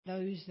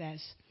those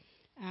that's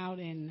out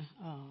in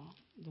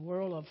the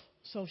world of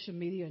social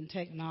media and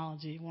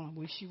technology. I want to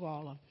wish you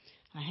all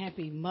a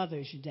happy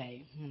Mother's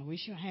Day. I want to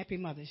wish you a happy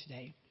Mother's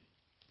Day.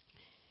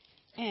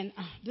 And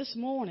this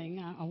morning,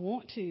 I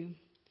want to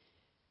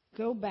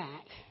go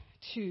back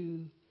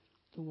to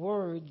the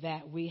word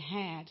that we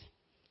had,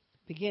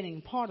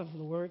 beginning part of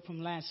the word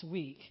from last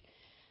week.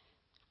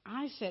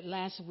 I said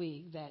last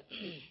week that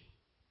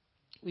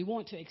we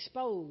want to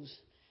expose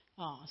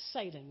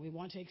Satan. We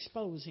want to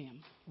expose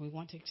him. We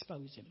want to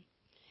expose him.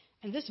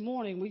 And this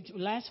morning,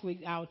 last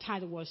week, our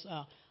title was,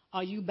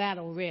 Are You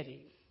Battle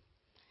Ready?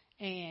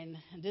 And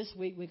this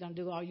week, we're going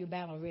to do Are You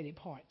Battle Ready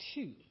Part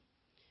 2.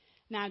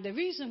 Now, the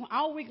reason,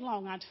 all week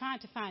long, I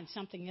tried to find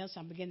something else.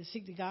 I began to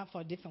seek to God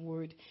for a different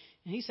word.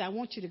 And he said, I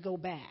want you to go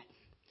back.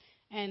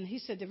 And he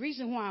said, the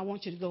reason why I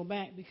want you to go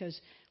back, because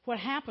what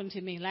happened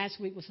to me last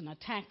week was an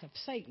attack of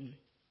Satan.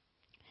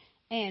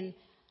 And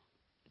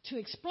to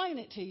explain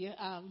it to you,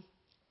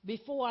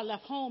 before I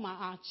left home,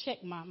 I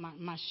checked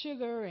my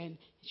sugar, and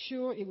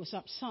sure, it was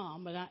up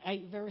some, but I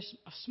ate a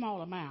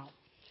small amount.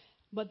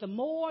 But the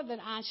more that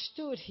I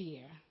stood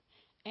here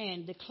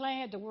and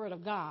declared the word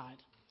of God,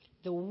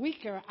 the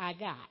weaker I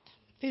got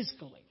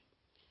physically.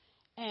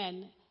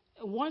 And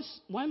one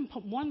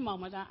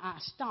moment I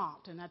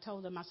stopped, and I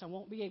told them, I said, I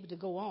won't be able to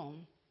go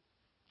on.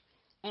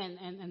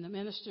 And the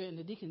minister and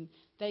the deacon,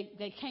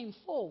 they came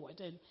forward.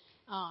 And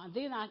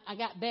then I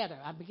got better.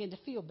 I began to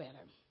feel better.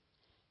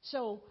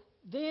 So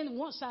then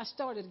once I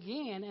started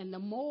again, and the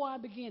more I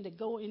began to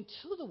go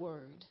into the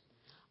word,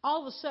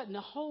 all of a sudden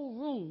the whole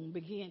room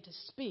began to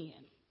spin.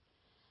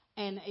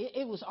 And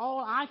it was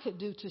all I could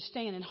do to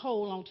stand and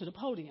hold on to the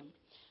podium.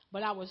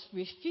 But I was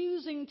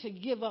refusing to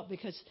give up,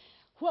 because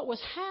what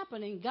was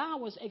happening, God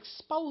was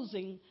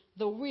exposing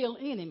the real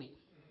enemy.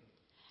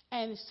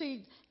 And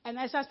see, and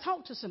as I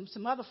talked to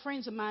some other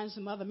friends of mine,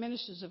 some other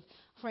ministers of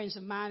friends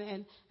of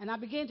mine, and I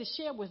began to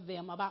share with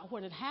them about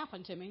what had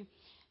happened to me.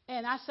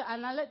 And I said,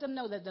 and I let them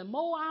know that the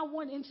more I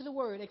went into the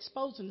word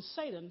exposing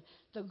Satan,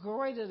 the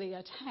greater the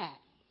attack.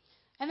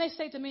 And they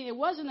say to me, it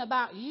wasn't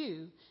about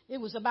you, it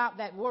was about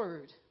that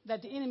word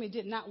that the enemy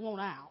did not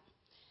want out.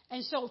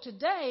 And so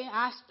today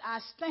I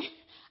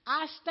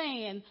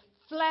stand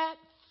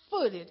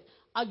flat-footed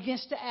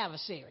against the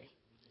adversary.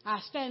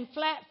 I stand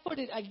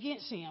flat-footed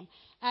against him,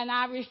 and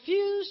I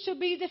refuse to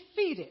be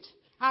defeated.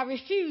 I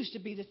refuse to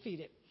be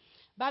defeated.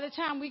 By the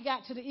time we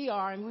got to the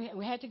ER, and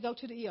we had to go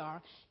to the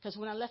ER, because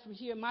when I left from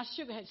here, my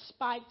sugar had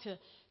spiked to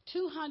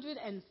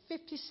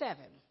 257.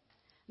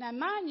 Now,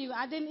 mind you,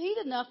 I didn't eat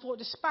enough for it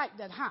to spike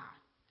that high.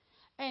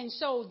 And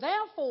so,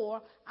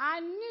 therefore, I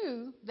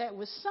knew there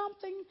was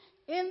something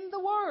in the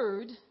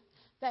word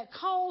that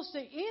caused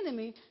the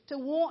enemy to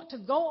want to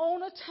go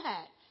on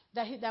attack.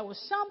 There was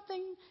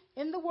something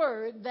in the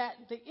word that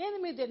the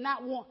enemy did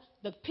not want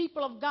the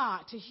people of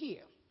God to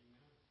hear.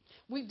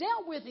 We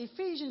dealt with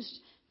Ephesians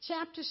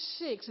chapter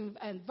 6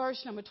 and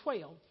verse number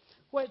 12,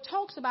 where it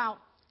talks about,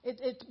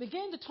 it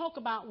began to talk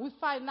about we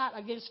fight not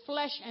against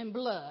flesh and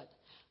blood,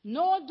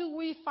 nor do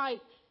we fight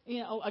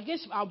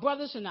against our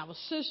brothers and our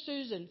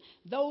sisters and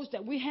those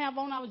that we have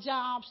on our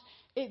jobs.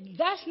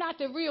 That's not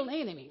the real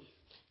enemy.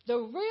 The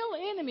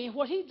real enemy,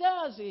 what he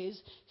does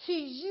is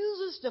he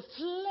uses the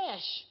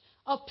flesh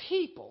of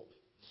people.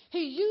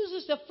 He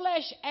uses the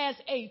flesh as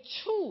a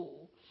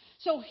tool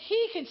so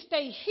he can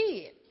stay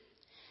hid.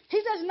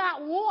 He does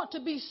not want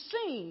to be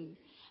seen.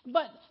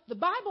 But the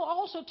Bible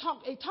also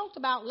talked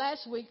about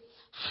last week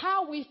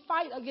how we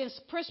fight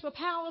against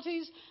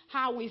principalities,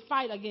 how we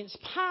fight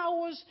against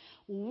powers,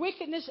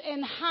 wickedness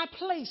in high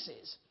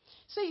places.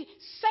 See,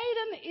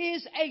 Satan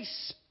is a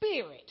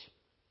spirit.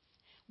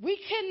 We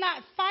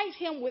cannot fight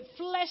him with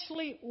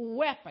fleshly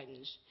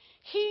weapons.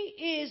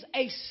 He is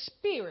a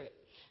spirit.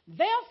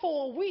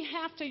 Therefore, we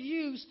have to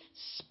use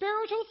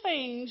spiritual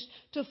things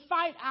to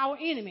fight our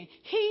enemy.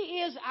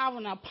 He is our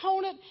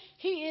opponent.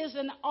 He is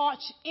an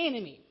arch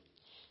enemy.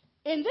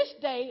 In this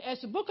day,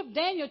 as the book of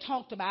Daniel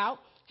talked about,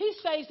 he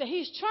says that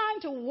he's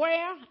trying to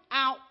wear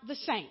out the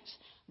saints.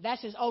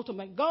 That's his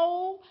ultimate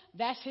goal.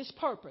 That's his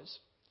purpose.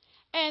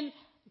 And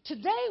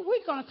today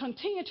we're going to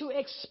continue to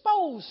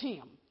expose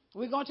him.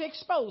 We're going to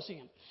expose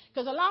him.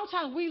 Because a lot of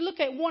times we look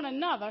at one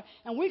another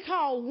and we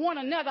call one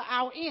another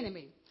our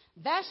enemy.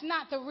 That's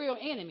not the real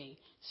enemy.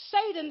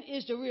 Satan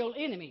is the real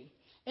enemy.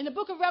 In the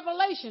book of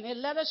Revelation, it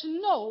let us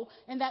know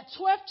in that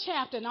 12th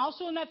chapter and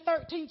also in that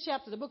 13th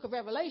chapter of the book of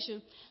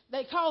Revelation,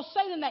 they call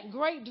Satan that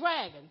great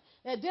dragon.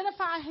 They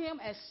identify him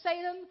as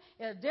Satan.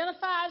 It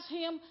identifies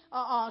him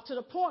to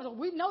the point that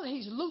we know that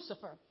he's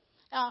Lucifer.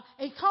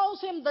 It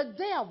calls him the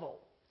devil.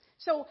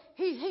 So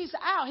he's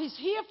out. He's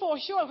here for a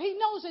short. He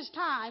knows his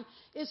time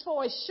is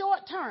for a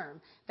short term.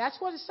 That's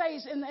what it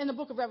says in the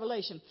book of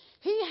Revelation.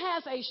 He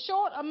has a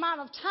short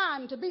amount of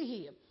time to be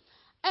here.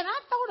 And I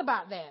thought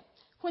about that.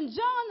 When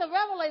John the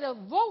Revelator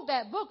wrote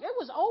that book, it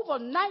was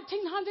over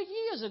 1,900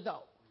 years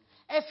ago.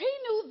 If he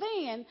knew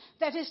then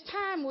that his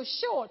time was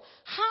short,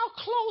 how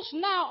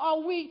close now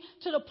are we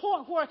to the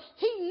point where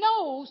he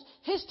knows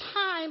his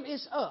time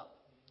is up?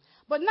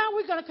 But now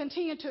we're going to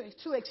continue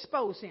to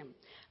expose him.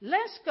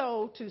 let's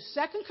go to 2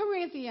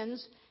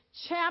 Corinthians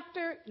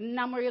chapter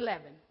number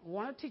 11. I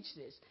want to teach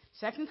this.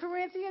 2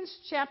 Corinthians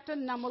chapter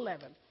number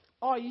 11.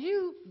 Are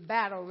you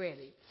battle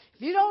ready?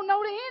 If you don't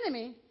know the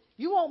enemy,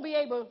 you won't be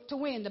able to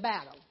win the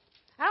battle.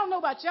 I don't know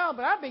about y'all,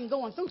 but I've been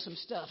going through some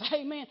stuff.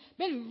 Amen.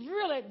 Been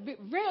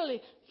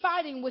really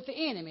fighting with the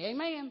enemy.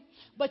 Amen.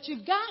 But you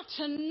got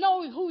to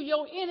know who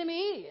your enemy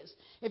is.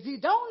 If you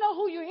don't know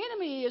who your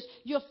enemy is,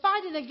 you're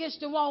fighting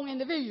against the wrong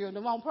individual,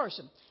 the wrong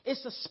person.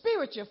 It's the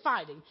spirit you're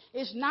fighting.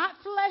 It's not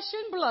flesh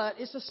and blood.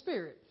 It's the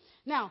spirit.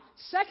 Now,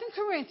 2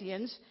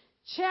 Corinthians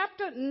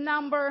chapter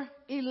number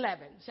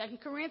 11. 2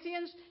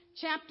 Corinthians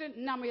chapter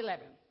number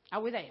 11.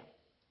 Are we there?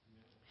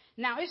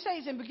 Now, it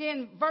says in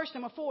begin verse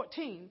number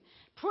 14,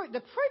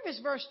 the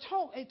previous verse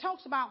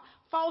talks about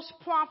false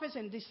prophets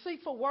and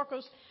deceitful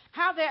workers,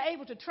 how they're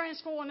able to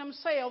transform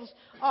themselves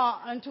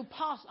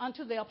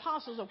unto the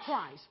apostles of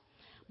Christ.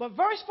 But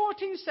verse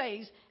 14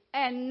 says,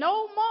 and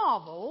no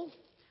marvel,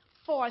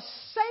 for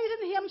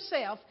Satan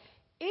himself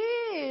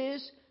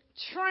is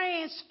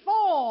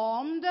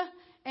transformed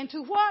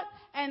into what?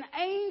 An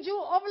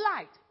angel of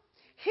light.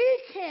 He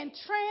can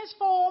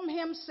transform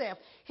himself.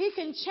 He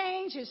can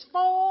change his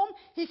form.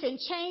 He can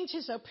change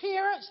his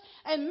appearance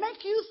and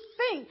make you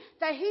think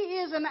that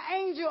he is an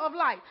angel of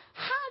light.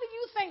 How do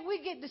you think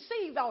we get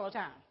deceived all the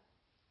time?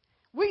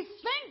 We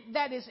think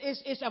that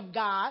it's of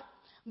God,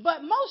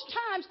 but most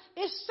times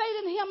it's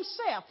Satan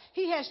himself.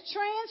 He has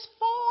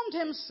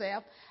transformed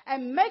himself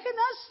and making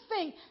us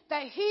think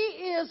that he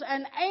is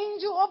an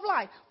angel of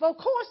light. But of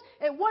course,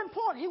 at one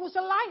point he was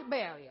a light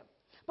bearer,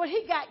 but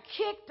he got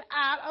kicked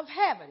out of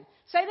heaven.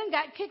 Satan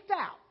got kicked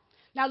out.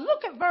 Now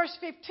look at verse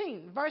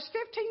 15. Verse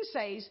 15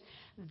 says,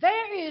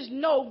 there is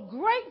no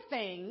great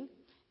thing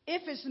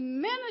if its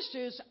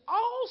ministers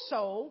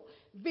also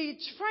be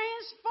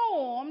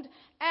transformed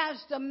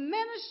as the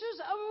ministers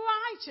of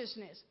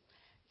righteousness.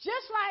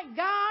 Just like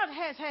God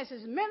has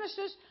his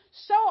ministers,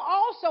 so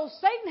also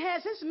Satan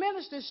has his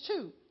ministers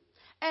too.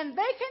 And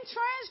they can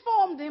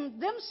transform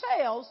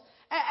themselves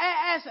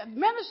as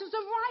ministers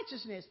of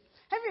righteousness.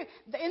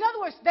 In other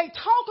words, they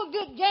talk a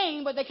good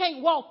game, but they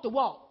can't walk the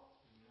walk.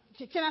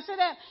 Can I say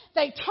that?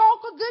 They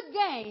talk a good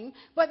game,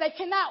 but they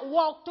cannot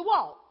walk the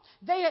walk.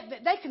 They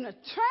can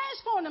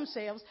transform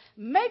themselves,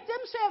 make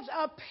themselves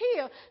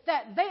appear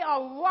that they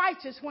are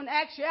righteous when in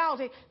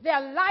actuality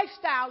their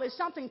lifestyle is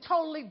something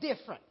totally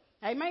different.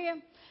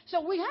 Amen?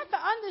 So we have to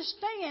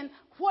understand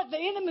what the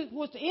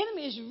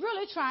enemy is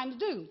really trying to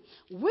do.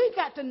 We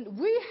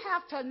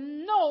have to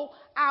know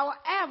our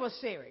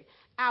adversary.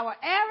 Our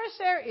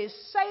adversary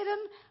is Satan,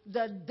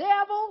 the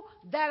devil,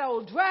 that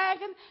old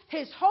dragon.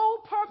 His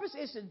whole purpose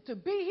is to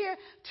be here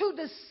to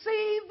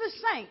deceive the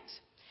saints.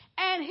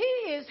 And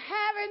he is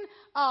having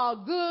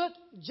a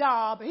good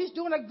job. He's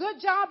doing a good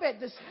job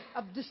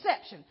of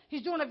deception.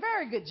 He's doing a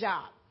very good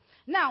job.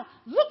 Now,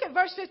 look at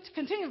verse 15.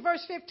 Continue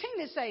verse 15.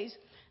 It says,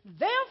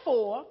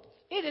 therefore,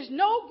 it is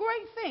no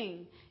great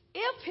thing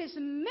if his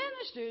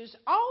ministers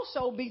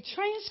also be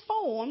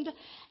transformed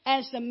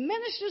as the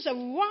ministers of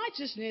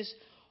righteousness,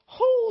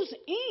 whose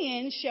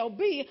end shall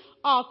be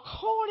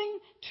according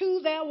to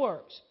their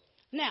works.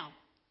 Now,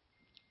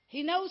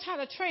 he knows how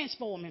to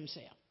transform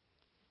himself.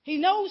 He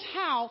knows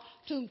how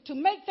to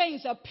make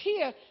things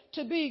appear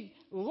to be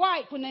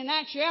right when in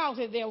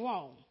actuality they're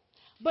wrong.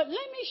 But let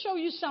me show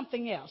you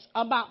something else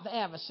about the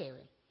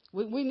adversary.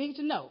 We need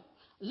to know.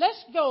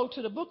 Let's go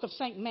to the book of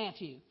St.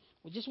 Matthew.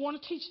 We just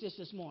want to teach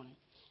this morning.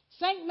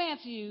 St.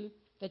 Matthew,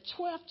 the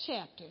 12th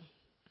chapter.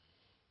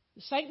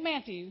 St.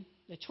 Matthew,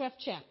 the 12th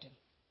chapter.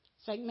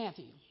 St.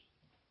 Matthew,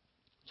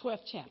 12th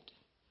chapter.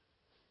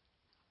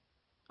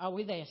 Are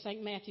we there?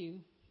 St. Matthew,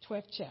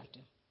 12th chapter.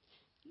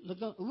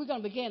 We're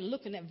going to begin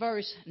looking at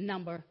verse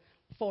number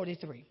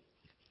 43.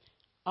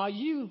 Are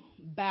you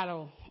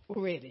battle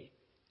ready?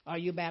 Are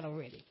you battle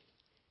ready?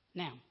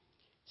 Now,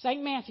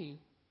 St. Matthew,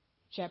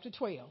 chapter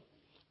 12,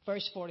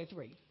 verse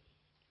 43.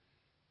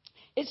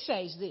 It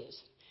says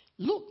this.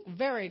 Look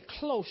very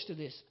close to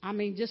this. I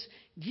mean, just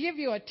give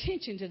your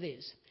attention to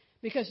this,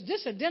 because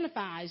this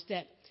identifies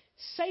that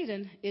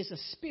Satan is a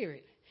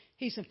spirit.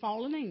 He's a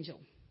fallen angel.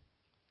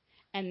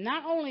 And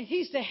not only,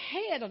 he's the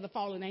head of the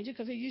fallen angel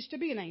because he used to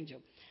be an angel.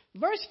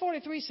 Verse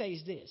 43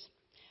 says this.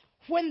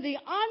 When the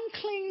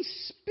unclean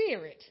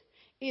spirit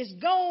is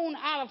gone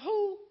out of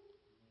who?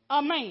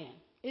 A man.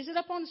 Is it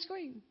up on the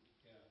screen?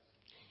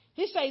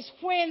 He says,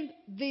 when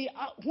the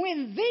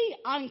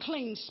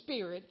unclean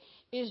spirit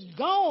is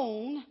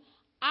gone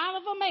out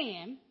of a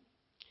man,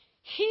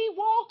 he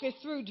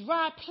walketh through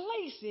dry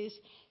places,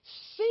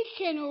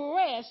 seeking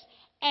rest,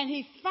 and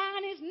he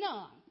findeth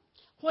none.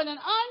 When an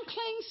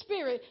unclean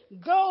spirit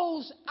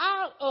goes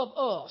out of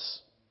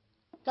us,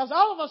 because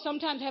all of us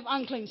sometimes have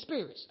unclean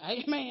spirits,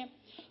 amen.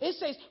 It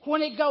says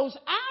when it goes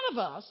out of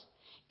us,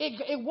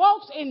 it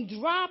walks in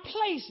dry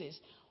places.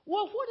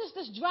 Well, what is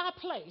this dry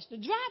place? The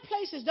dry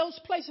place is those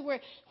places where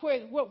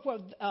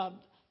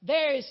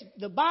there is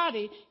the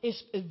body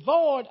is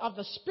void of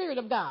the Spirit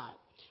of God.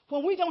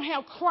 when we don't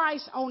have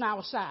Christ on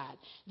our side,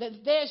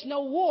 that there's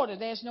no water,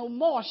 there's no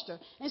moisture.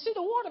 And see,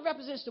 the water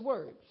represents the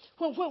word.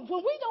 When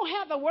we don't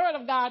have the word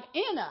of God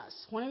in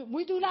us, when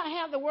we do not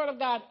have the word of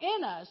God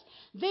in us,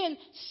 then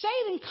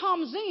Satan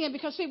comes in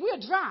because, see, we're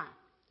dry.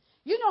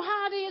 You know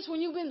how it is when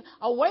you've been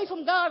away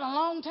from God a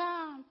long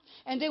time,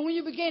 and then when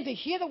you begin to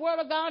hear the word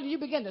of God and you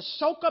begin to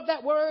soak up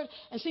that word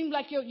and seem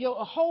like your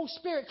whole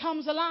spirit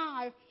comes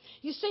alive.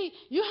 You see,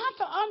 you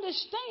have to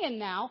understand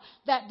now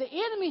that the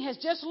enemy has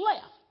just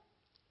left.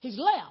 He's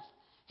left.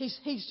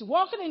 He's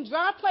walking in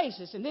dry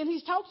places. And then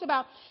he talks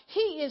about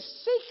he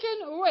is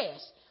seeking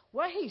rest.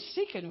 Well, he's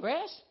seeking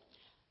rest.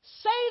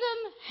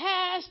 Satan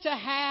has to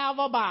have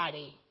a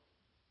body.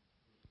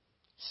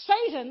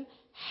 Satan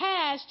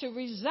has to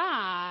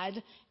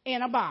reside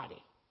in a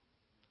body.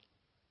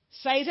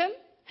 Satan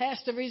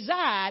has to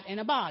reside in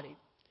a body.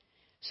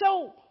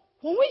 So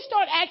when we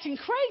start acting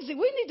crazy,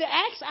 we need to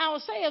ask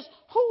ourselves,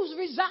 who's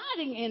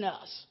residing in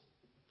us?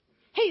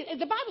 The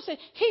Bible says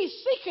he's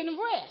seeking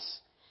rest.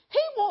 He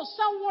wants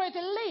somewhere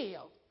to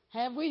live.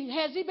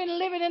 Has he been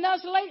living in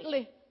us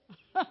lately?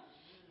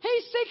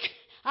 He's seeking.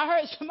 I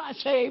heard somebody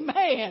say,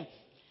 amen.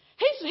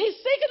 He's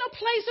seeking a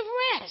place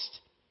of rest.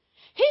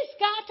 He's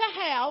got to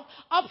have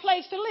a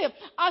place to live.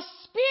 A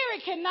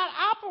spirit cannot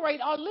operate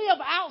or live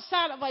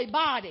outside of a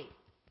body.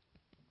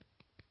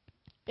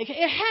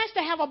 It has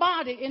to have a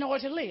body in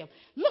order to live.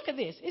 Look at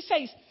this. It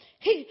says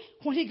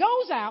when he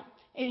goes out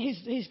and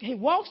he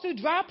walks through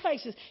dry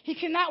places, he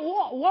cannot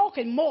walk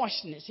in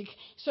moistness.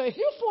 So if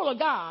you're full of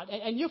God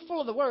and you're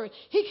full of the Word,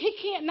 he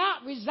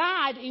cannot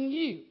reside in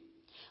you.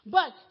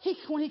 But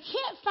when he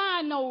can't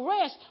find no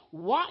rest,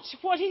 watch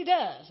what he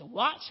does.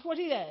 Watch what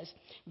he does.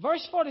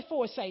 Verse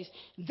 44 says,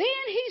 then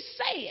he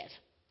said,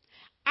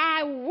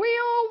 I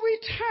will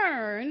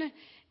return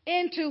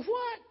into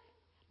what?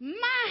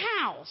 My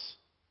house.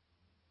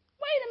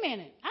 Wait a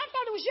minute. I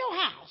thought it was your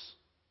house.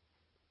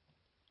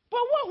 But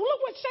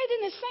look what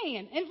Satan is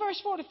saying in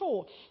verse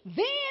 44.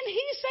 Then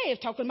he says,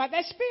 talking about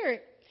that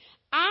spirit,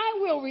 I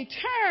will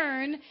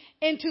return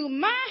into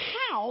my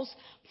house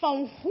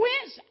from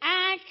whence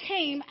I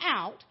came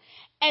out.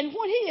 And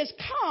when he is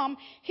come,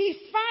 he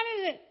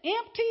findeth it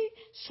empty,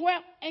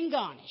 swept, and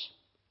garnished.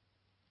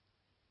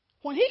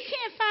 When he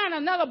can't find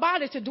another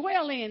body to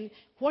dwell in,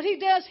 what he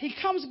does, he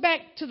comes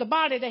back to the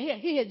body that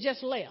he had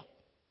just left.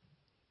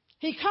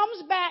 He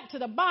comes back to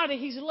the body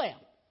he's left.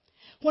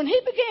 When he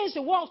begins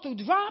to walk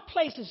through dry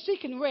places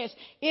seeking rest,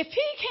 if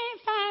he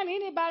can't find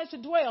anybody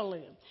to dwell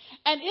in,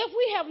 and if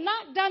we have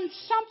not done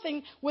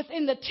something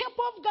within the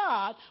temple of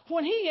God,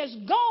 when he is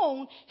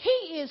gone,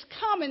 he is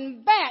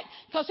coming back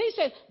because he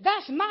said,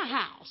 that's my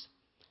house.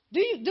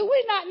 Do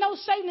we not know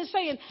Satan is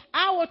saying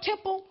our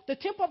temple, the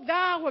temple of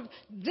God, where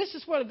this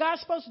is where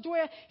God's supposed to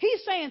dwell?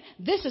 He's saying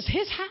this is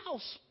his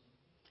house.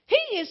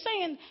 He is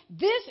saying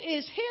this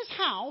is his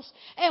house,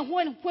 and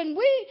when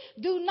we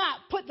do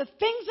not put the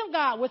things of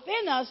God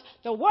within us,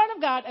 the word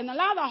of God, and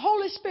allow the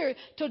Holy Spirit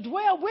to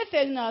dwell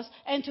within us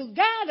and to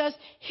guide us,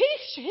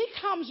 he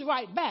comes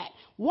right back.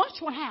 Watch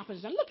what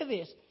happens. Now look at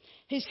this.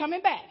 He's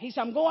coming back. He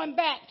said, I'm going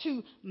back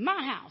to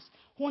my house.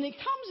 When he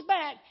comes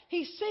back,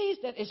 he sees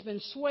that it's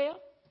been swept,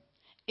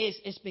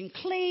 it's been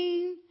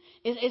clean,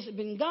 it's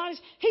been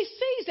garnished. He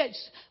sees that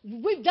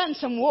we've done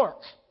some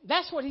work.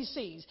 That's what he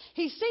sees.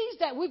 He sees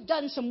that we've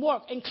done some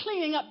work in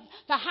cleaning up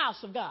the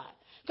house of God.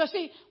 Because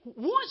see,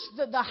 once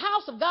the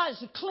house of God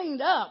is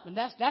cleaned up, and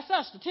that's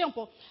us, the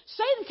temple,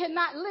 Satan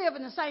cannot live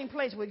in the same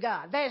place with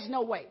God. There's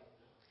no way.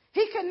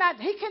 He cannot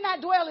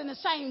dwell in the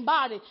same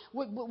body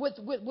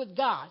with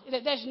God.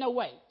 There's no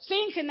way.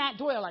 Sin cannot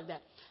dwell like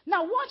that.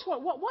 Now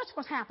watch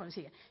what happens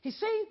here. He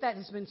sees that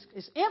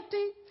it's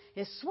empty,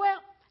 it's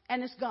swept,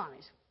 and it's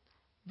garnished.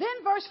 Then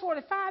verse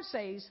 45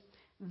 says,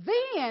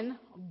 then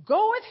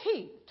goeth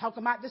he,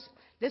 talking about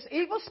this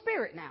evil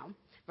spirit now,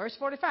 verse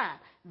 45,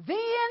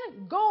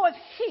 then goeth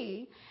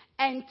he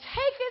and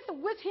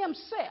taketh with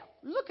himself,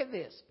 look at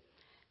this,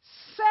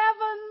 7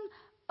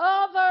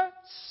 other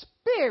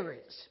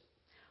spirits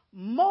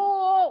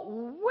more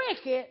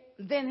wicked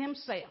than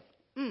himself.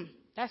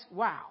 That's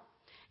wow.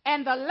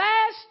 And the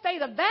last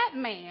state of that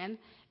man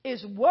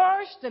is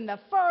worse than the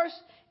first,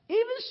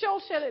 even so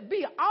shall it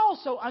be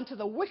also unto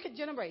the wicked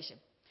generation.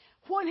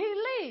 When he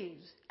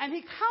leaves and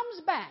he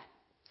comes back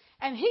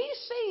and he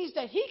sees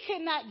that he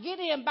cannot get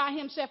in by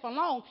himself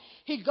alone,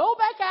 he go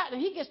back out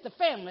and he gets the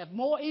family of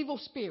more evil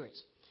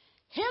spirits.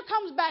 Here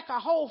comes back a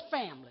whole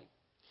family.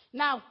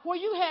 Now, where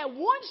you had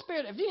one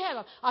spirit, if you had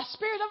a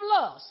spirit of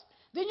lust,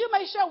 then you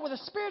may show with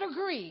a spirit of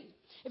greed.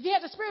 If you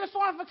had the spirit of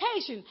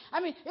fornication,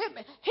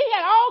 he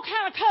had all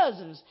kind of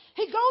cousins.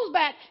 He goes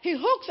back, he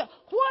hooks up,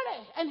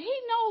 and he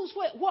knows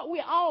what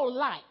we all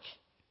like.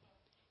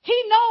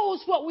 He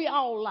knows what we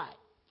all like.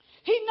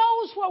 He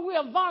knows where we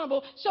are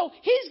vulnerable, so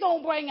he's going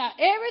to bring out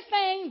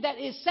everything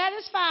that is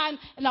satisfying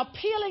and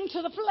appealing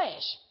to the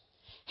flesh.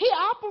 He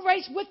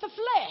operates with the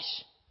flesh.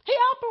 He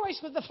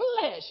operates with the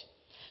flesh.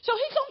 So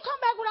he's going to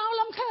come back with all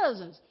them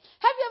cousins.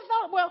 Have you ever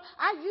thought, well,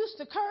 I used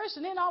to curse,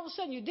 and then all of a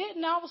sudden you didn't,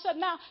 and all of a sudden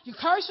now you're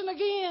cursing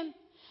again?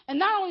 And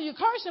not only you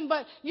cursing,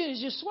 but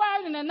you're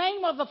swearing in the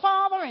name of the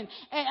Father,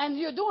 and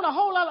you're doing a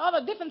whole lot of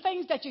other different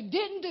things that you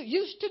didn't do,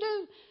 used to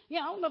do. You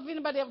know, I don't know if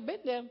anybody ever been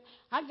there.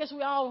 I guess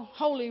we all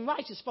holy and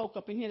righteous folk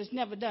up in here that's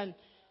never done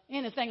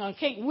anything or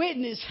can't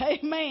witness.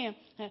 Amen.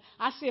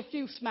 I see a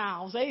few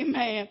smiles.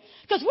 Amen.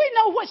 Because we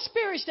know what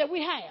spirits that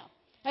we have.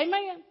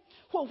 Amen.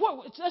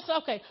 That's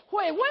okay.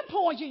 Well, at one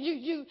point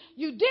you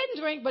didn't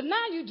drink, but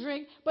now you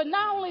drink. But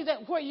not only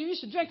that, where you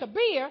used to drink a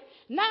beer,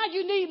 now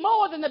you need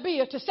more than the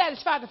beer to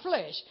satisfy the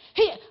flesh.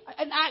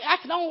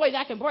 The only way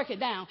that I can break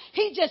it down,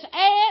 he just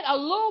add a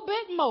little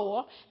bit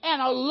more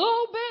and a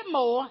little bit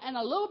more and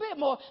a little bit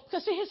more,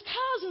 because see, his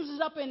cousins is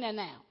up in there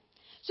now.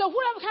 So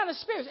whatever kind of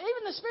spirits,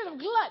 even the spirit of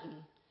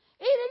glutton,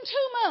 eating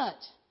too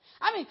much.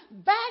 I mean,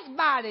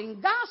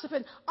 backbiting,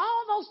 gossiping,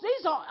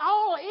 these are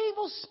all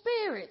evil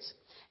spirits.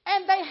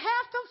 And they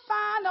have to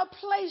find a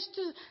place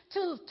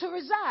to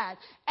reside.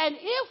 And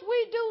if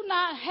we do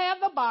not have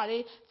the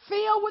body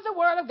filled with the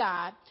Word of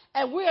God,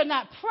 and we are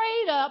not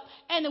prayed up,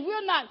 and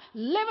we're not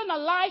living a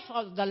life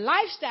of the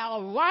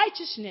lifestyle of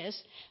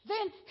righteousness, then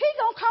he's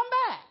going to come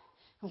back.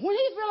 When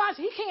he realizes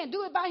he can't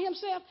do it by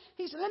himself,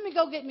 he said, let me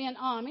go get me an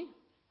army.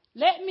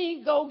 Let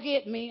me go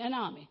get me an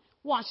army.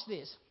 Watch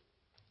this.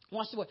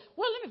 Watch the word.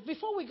 Well,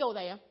 before we go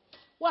there,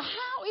 well,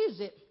 how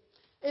is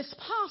it's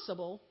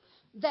possible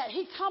that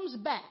he comes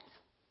back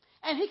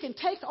and he can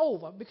take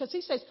over? Because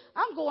he says,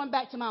 I'm going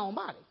back to my own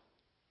body.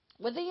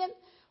 Well, then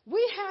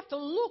we have to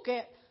look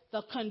at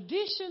the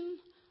condition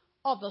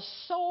of the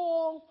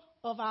soul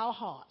of our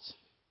hearts.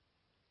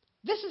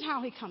 This is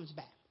how he comes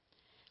back.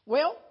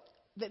 Well,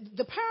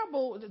 the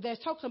parable they're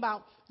talking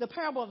about, the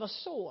parable of the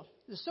sower.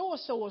 The sower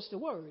sows the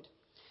word.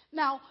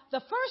 Now,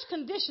 the first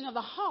condition of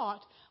the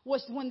heart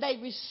was when they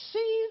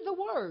received the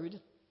word,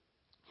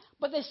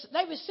 but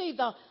they received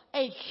a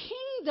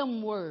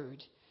kingdom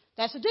word.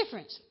 That's the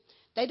difference.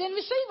 They didn't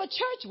receive a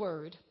church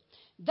word.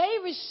 They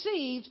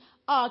received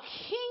a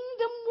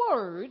kingdom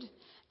word.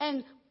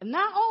 And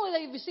not only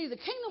did they receive the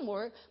kingdom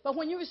word, but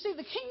when you receive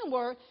the kingdom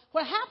word,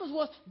 what happens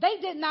was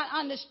they did not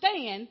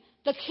understand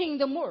the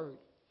kingdom word.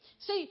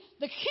 See,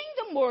 the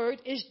kingdom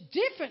word is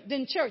different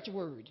than church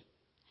word.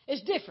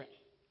 It's different.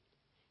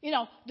 You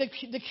know, the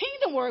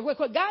kingdom word, what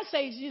God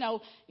says, you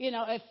know,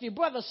 if your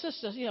brother or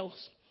sister,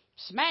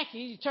 smack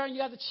you, you turn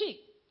your other cheek.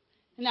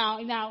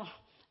 Now,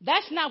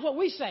 that's not what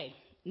we say.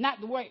 Not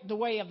the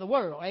way of the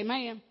world.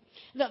 Amen.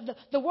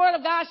 The word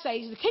of God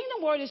says, the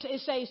kingdom word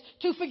it says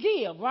to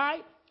forgive,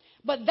 right?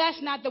 But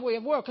that's not the way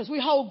of the world, because we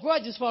hold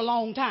grudges for a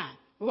long time,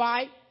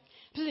 right?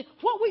 See,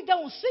 what we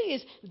don't see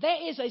is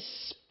there is a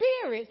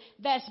spirit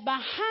that's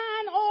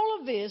behind all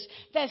of this,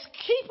 that's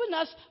keeping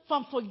us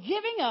from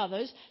forgiving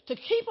others, to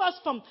keep us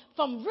from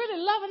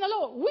really loving the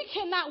Lord. We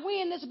cannot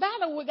win this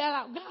battle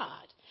without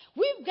God.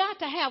 We've got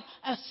to have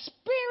a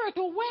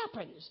spiritual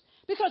weapons,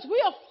 because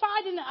we are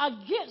fighting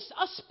against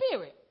a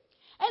spirit.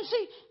 And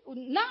see,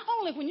 not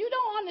only when you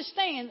don't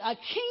understand a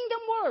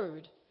kingdom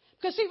word,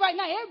 because see, right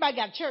now everybody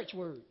got church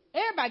word.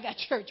 Everybody got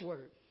church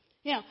word.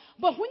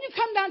 But when you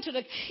come down to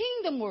the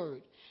kingdom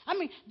word, I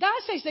mean, God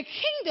says the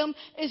kingdom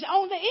is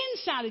on the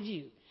inside of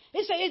you.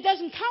 It says it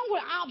doesn't come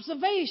with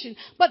observation,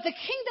 but the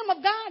kingdom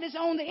of God is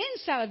on the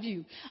inside of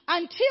you.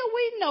 Until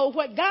we know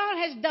what God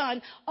has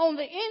done on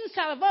the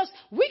inside of us,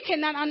 we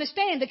cannot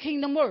understand the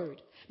kingdom word.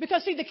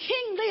 Because see, the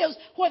king lives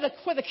where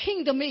the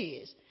kingdom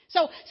is.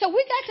 So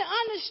we got to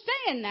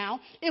understand now,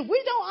 if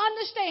we don't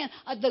understand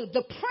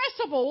the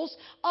principles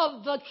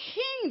of the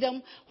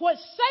kingdom, what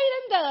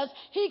Satan does,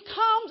 he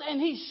comes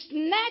and he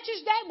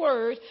snatches that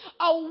word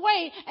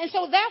away. And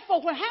so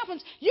therefore what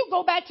happens, you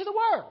go back to the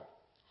world.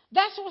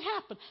 That's what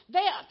happened.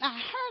 I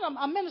heard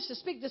a minister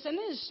speak this, and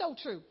it is so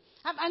true.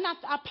 I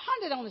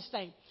pondered on this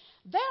thing.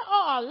 There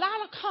are a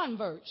lot of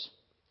converts,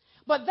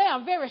 but there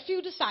are very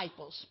few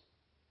disciples.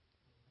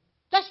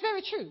 That's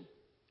very true.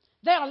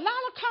 There are a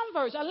lot of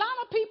converts. A lot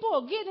of people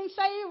are getting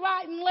saved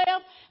right and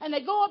left, and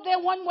they go up there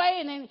one way,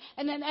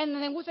 and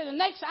then within the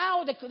next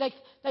hour,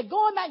 they're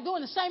going back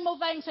doing the same old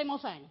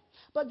thing.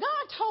 But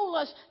God told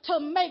us to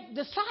make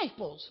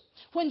disciples.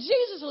 When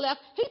Jesus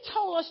left, he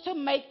told us to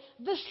make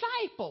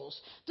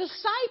disciples.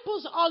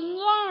 Disciples are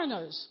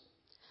learners.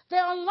 They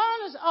are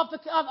learners of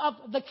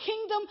the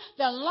kingdom.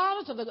 They're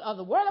learners of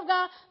the Word of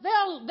God.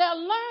 They're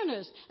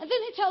learners. And then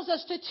he tells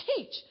us to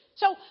teach.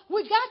 So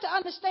we got to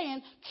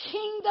understand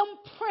kingdom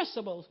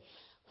principles.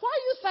 Why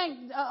do you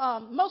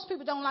think most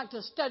people don't like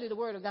to study the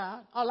Word of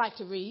God or like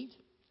to read?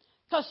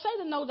 Because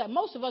Satan knows that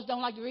most of us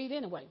don't like to read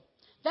anyway.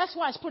 That's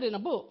why it's put in a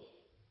book.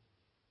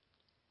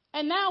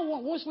 And now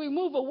once we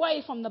move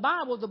away from the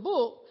Bible, the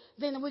book,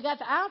 then we got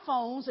the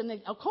iPhones, and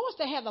of course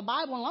they have the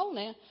Bible on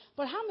there,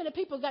 but how many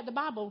people got the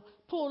Bible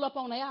pulled up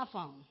on their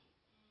iPhone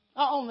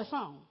or on the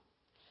phone?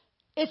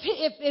 If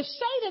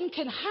Satan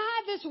can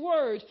hide this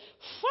word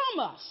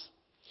from us,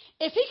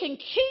 if he can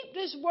keep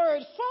this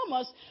word from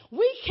us,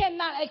 we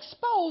cannot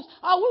expose,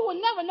 or we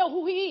will never know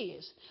who he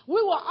is.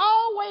 We will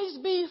always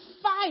be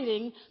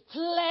fighting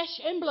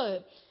flesh and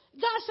blood.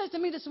 God said to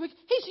me this week,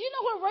 he said, you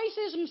know where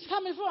racism is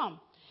coming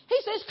from? He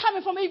says it's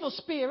coming from evil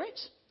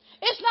spirits.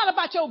 It's not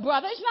about your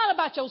brother. It's not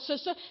about your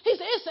sister.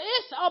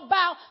 It's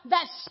about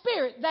that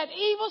spirit, that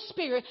evil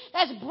spirit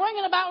that's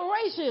bringing about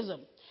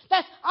racism.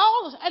 That's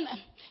all.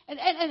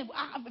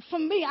 For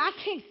me, I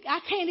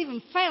can't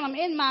even fathom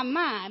in my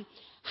mind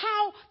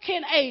how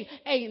can a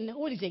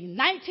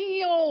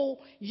 19-year-old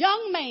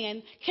young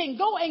man can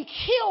go and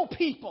kill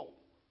people.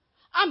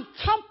 I'm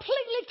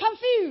completely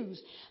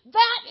confused.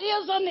 That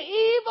is an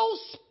evil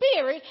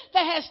spirit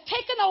that has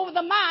taken over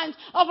the minds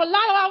of a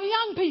lot of our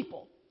young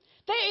people.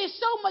 There is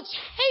so much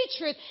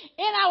hatred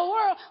in our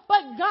world,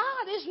 but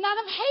God is not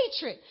of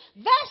hatred.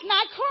 That's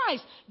not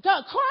Christ.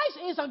 Christ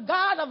is a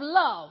God of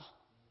love.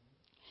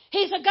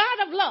 He's a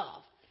God of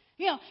love.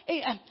 You know,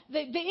 the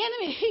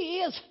enemy,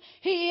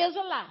 he is a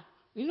lie.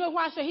 You know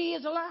why I say he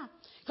is a lie?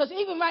 Because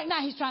even right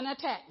now he's trying to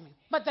attack me.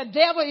 But the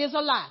devil is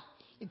a lie.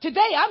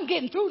 Today I'm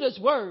getting through this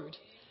word.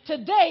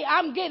 Today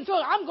I'm getting through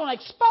it. I'm going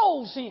to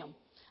expose him.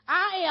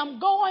 I am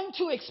going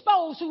to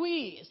expose who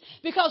he is.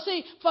 Because,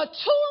 see, for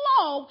too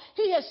long,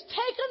 he has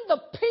taken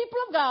the people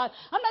of God.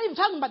 I'm not even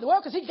talking about the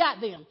world because he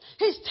got them.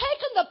 He's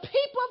taken the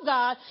people of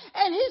God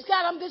and he's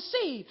got them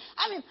deceived.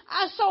 I mean,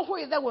 I saw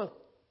where there were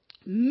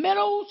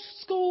middle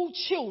school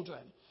children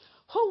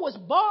who was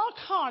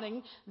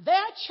boycotting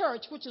their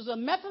church, which is a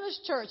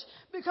Methodist church,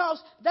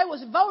 because they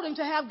was voting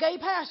to have gay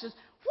pastors.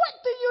 What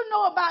do you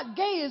know about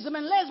gayism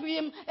and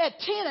lesbianism at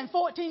 10 and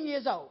 14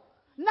 years old?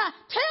 Now,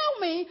 tell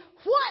me,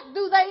 what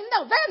do they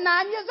know? They're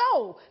 9 years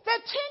old. They're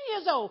 10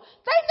 years old.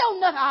 They know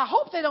nothing. I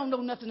hope they don't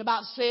know nothing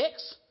about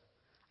sex.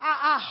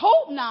 I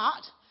hope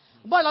not.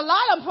 But a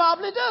lot of them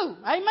probably do.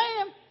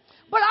 Amen.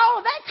 But all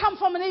of that comes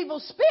from an evil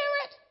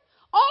spirit.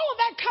 All of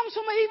that comes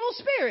from an evil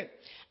spirit.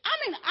 I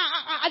mean,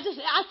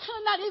 I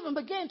could not even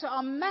begin to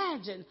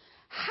imagine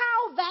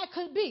how that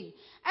could be.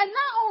 And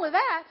not only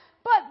that,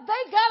 but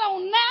they got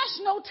on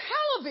national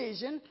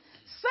television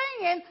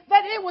saying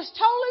that it was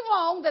totally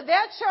wrong, that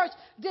their church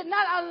did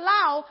not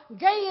allow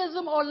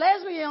gayism or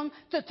lesbianism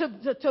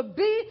to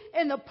be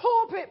in the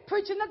pulpit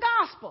preaching the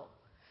gospel.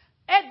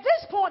 At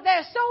this point, there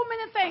are so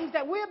many things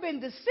that we've been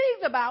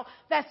deceived about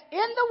that's in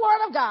the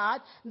Word of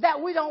God that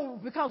we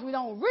don't, because we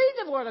don't read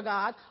the Word of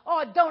God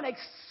or don't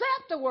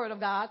accept the Word of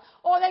God,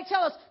 or they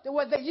tell us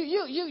that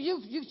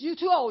you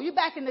too old, you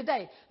back in the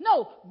day.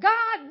 No,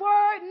 God's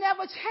Word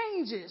never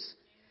changes.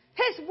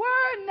 His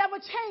Word never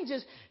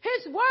changes.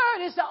 His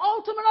Word is the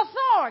ultimate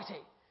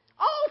authority.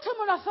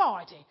 Ultimate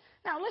authority.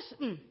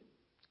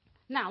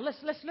 Now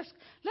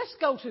let's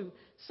go to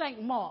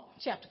St. Mark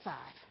chapter 5.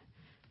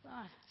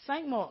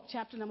 St. Mark,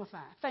 chapter number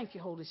 5. Thank you,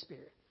 Holy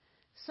Spirit.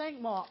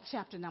 St. Mark,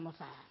 chapter number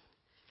 5.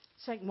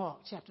 St. Mark,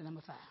 chapter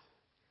number 5.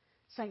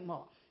 St.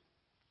 Mark,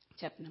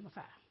 chapter number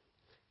 5.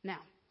 Now,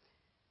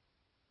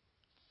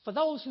 for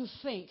those who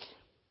think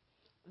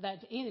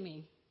that the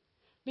enemy,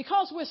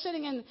 because we're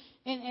sitting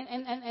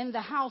in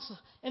the house,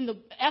 in the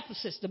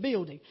Ephesus, the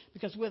building,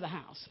 because we're the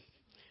house,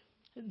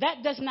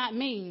 that does not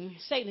mean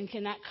Satan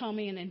cannot come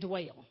in and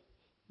dwell.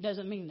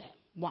 Doesn't mean that.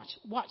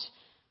 Watch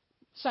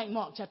St.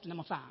 Mark, chapter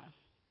number 5.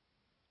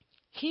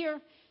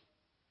 Here,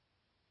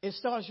 it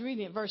starts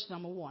reading at verse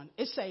number 1.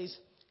 It says,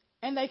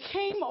 and they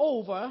came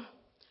over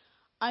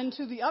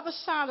unto the other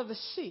side of the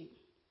sea,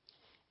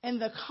 in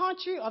the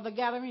country of the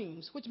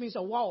Gadarenes, which means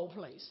a wall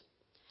place.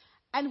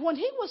 And when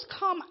he was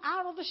come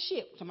out of the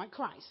ship, to my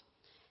Christ,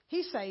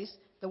 he says,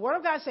 the word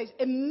of God says,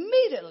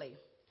 immediately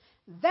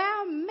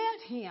there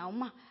met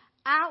him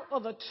out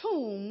of the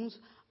tombs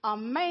a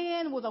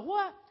man with a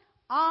what?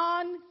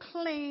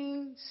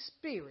 Unclean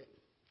spirit.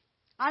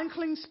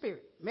 Unclean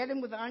spirit. Met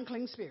him with an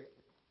unclean spirit.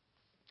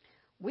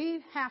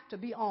 We have to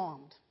be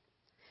armed.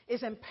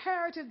 It's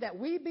imperative that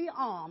we be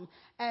armed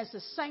as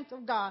the saints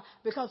of God,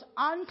 because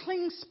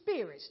unclean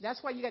spirits,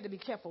 that's why you got to be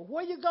careful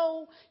where you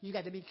go. You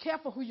got to be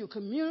careful who you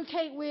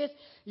communicate with.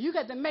 You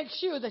got to make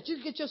sure that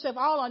you get yourself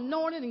all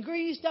anointed and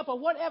greased up or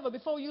whatever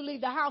before you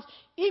leave the house,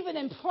 even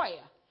in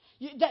prayer.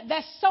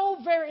 That's so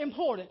very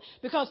important,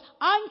 because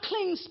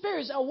unclean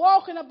spirits are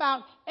walking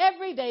about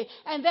every day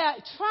and they're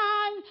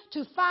trying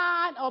to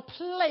find a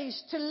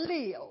place to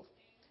live.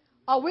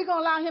 Are we going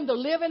to allow him to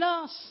live in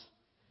us?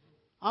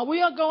 Are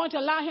we going to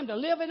allow him to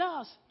live in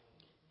us?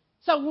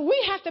 So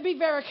we have to be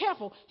very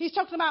careful. He's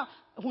talking about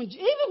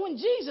even when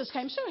Jesus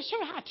came,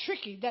 show how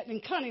tricky that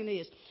and cunning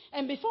is.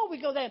 And before we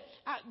go there,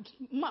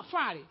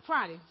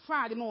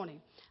 Friday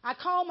morning, I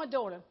called my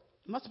daughter.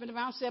 It must have been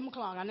around 7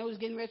 o'clock. I know he was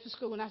getting ready for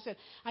school. And I said,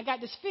 I got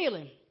this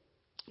feeling.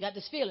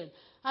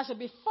 I said,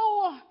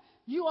 before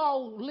you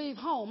all leave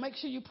home, make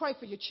sure you pray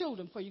for your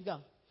children before you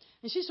go.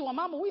 And she said, well,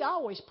 Mama, we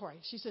always pray.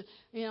 She said,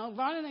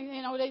 Vernon,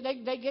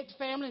 they get the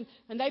family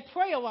and they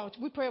pray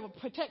we pray over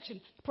protection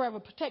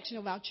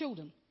of our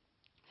children.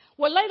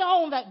 Well, later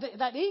on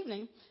that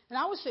evening, and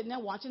I was sitting there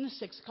watching the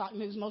 6 o'clock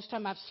news. Most of the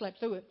time I've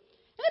slept through it.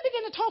 And they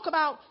began to talk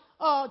about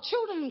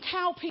children in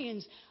cow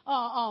pens,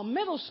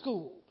 middle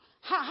school.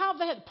 How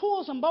they had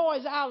pulled some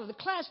boys out of the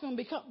classroom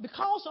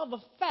because of the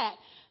fact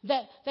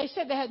that they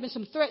said there had been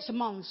some threats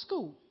among the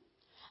school.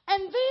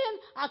 And then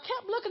I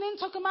kept looking in,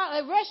 talking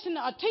about arresting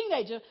a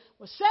teenager,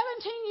 was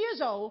 17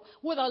 years old,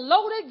 with a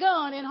loaded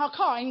gun in her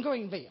car in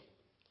Greenville.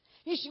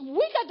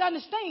 We got to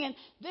understand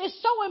that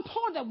it's so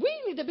important that we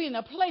need to be in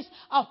a place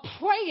of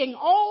praying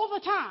all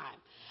the time.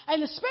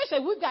 And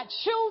especially we've got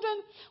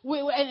children,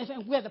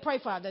 we have to pray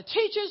for the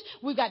teachers,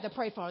 we've got to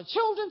pray for our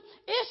children.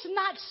 It's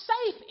not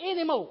safe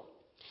anymore.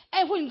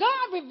 And when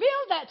God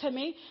revealed that to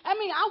me,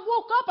 I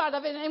woke up out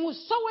of it and it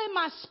was so in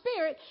my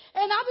spirit,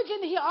 and I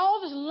began to hear all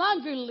this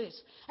laundry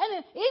list. And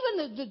then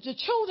even the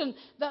children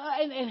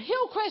in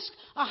Hillcrest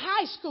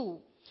High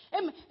School,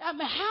 and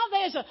how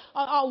there's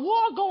a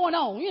war going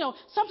on,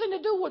 something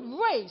to do with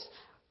race.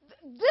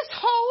 This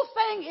whole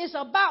thing is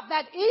about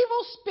that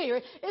evil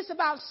spirit. It's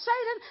about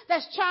Satan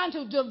that's trying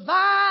to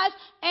divide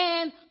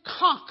and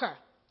conquer.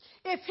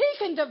 If he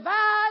can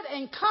divide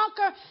and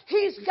conquer,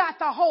 he's got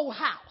the whole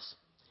house.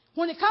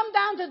 When it comes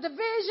down to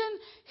division,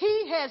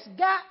 he has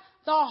got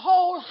the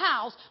whole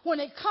house. When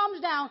it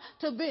comes down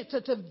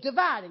to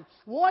dividing,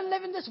 one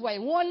living this way,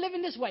 one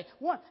living this way.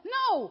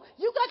 No,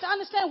 you got to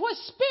understand what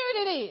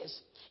spirit it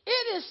is.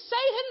 It is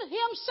Satan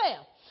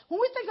himself. When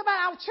we think about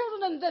our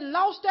children that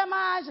lost their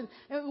minds and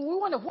we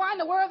wonder why in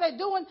the world they're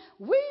doing,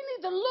 we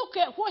need to look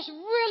at what's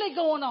really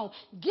going on.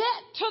 Get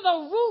to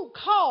the root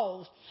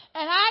cause.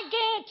 And I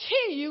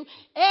guarantee you,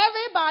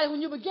 everybody,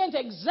 when you begin to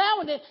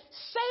examine it,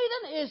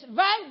 Satan is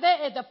right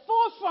there at the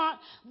forefront.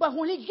 But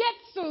when he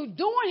gets through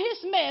doing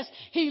his mess,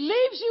 he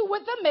leaves you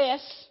with the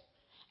mess,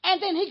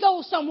 and then he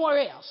goes somewhere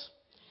else.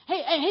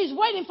 And he's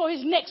waiting for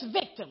his next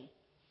victim.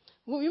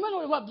 Well, you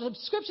remember what the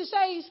scripture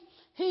says?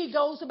 He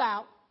goes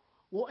about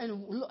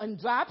in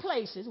dry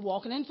places,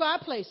 walking in dry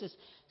places.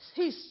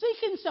 He's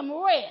seeking some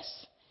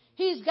rest.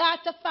 He's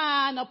got to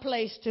find a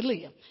place to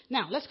live.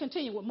 Now, let's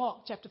continue with Mark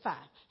chapter 5.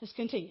 Let's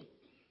continue.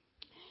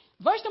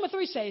 Verse number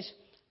 3 says,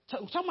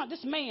 talking about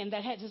this man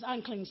that had this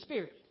unclean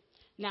spirit.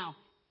 Now,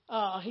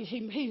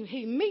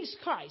 he meets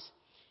Christ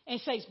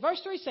and says, verse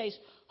 3 says,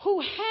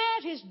 who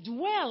had his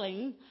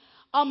dwelling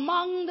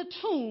among the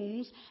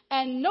tombs,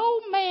 and no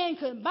man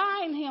could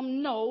bind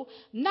him, no,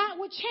 not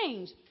with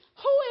chains.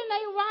 Who in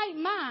their right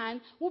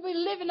mind will be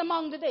living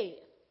among the dead?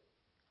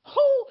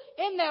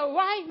 Who in their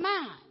right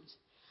minds?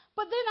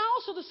 But then I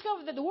also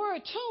discovered that the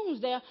word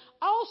tombs there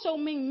also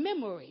mean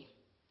memory.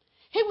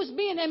 He was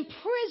being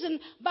imprisoned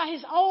by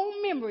his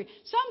own memory.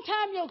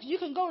 Sometimes you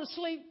can go to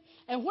sleep,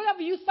 and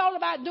whatever you thought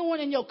about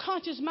doing in your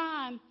conscious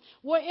mind,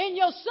 well, in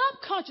your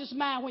subconscious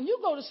mind, when you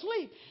go to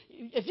sleep,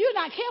 if you're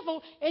not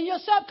careful, in your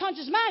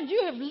subconscious mind,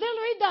 you have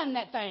literally done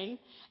that thing.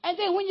 And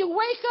then when you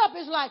wake up,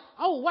 it's like,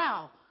 oh,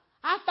 wow,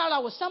 I thought I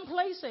was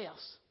someplace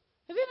else.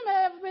 Have you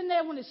ever been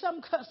there when it's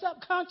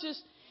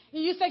subconscious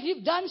and you think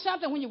you've done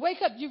something? When you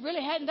wake up, you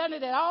really hadn't done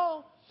it at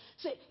all?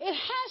 See, it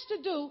has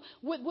to do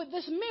with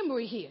this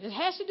memory here. It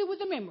has to do with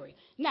the memory.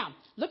 Now,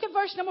 look at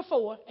verse number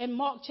 4 in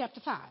Mark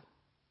chapter 5.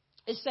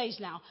 It says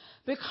now,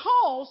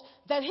 because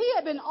that he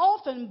had been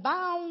often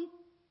bound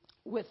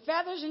with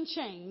feathers and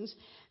chains,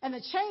 and the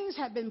chains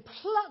had been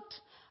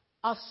plucked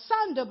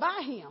asunder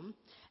by him,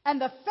 and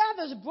the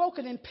feathers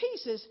broken in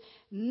pieces,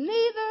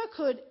 neither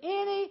could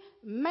any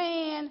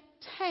man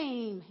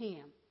tame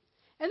him.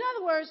 In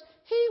other words,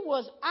 he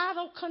was out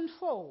of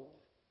control.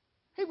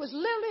 He was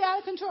literally out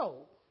of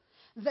control.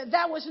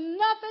 There was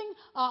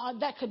nothing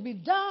that could be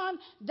done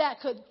that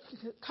could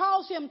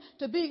cause him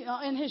to be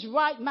in his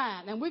right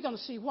mind. And we're going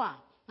to see why.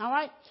 All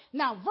right?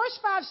 Now, verse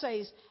 5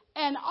 says,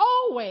 and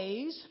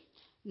always,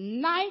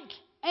 night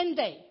and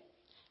day,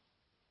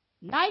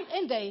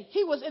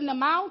 he was in the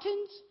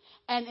mountains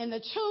and in the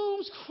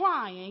tombs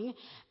crying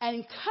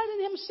and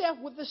cutting himself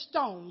with the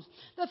stones.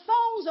 The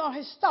stones are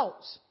his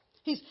thoughts.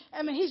 Have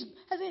you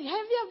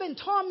ever been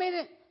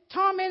tormented,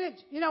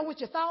 with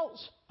your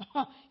thoughts?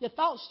 Your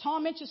thoughts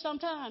torment you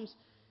sometimes.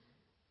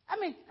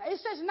 It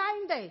says night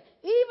and day.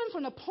 Even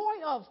from the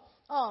point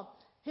of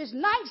his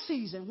night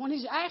season, when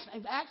he's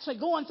actually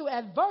going through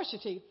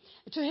adversity,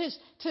 to his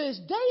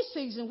day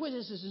season, which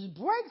is his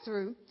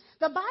breakthrough,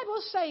 the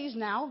Bible says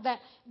now that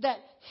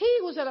he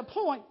was at a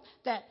point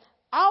that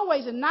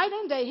always, in night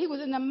and day, he was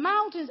in the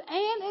mountains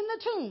and in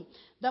the tomb.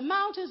 The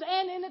mountains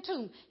and in the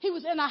tomb. He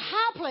was in a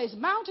high place.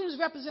 Mountains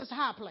represents a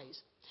high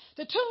place.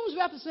 The tombs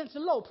represents a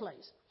low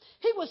place.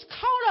 He was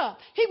caught up.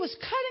 He was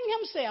cutting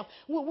himself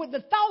with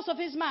the thoughts of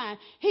his mind.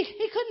 He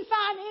couldn't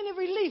find any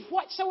relief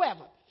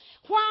whatsoever.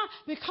 Why?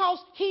 Because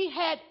he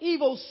had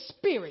evil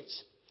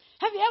spirits.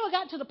 Have you ever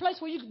gotten to the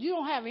place where you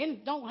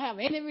don't have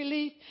any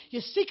relief?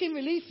 You're seeking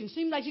relief and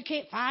seem like you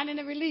can't find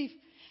any relief.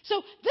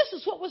 So this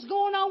is what was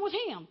going on with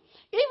him.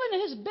 Even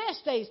in his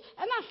best days.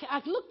 And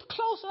I looked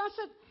closer and I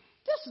said,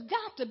 this has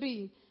got to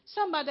be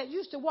somebody that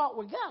used to walk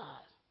with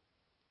God.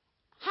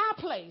 High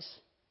place.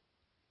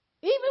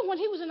 Even when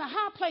he was in a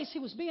high place, he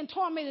was being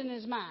tormented in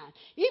his mind.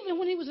 Even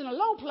when he was in a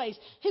low place,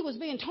 he was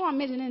being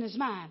tormented in his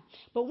mind.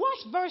 But watch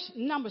verse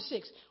number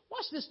 6.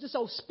 Watch this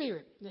old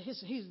spirit,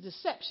 his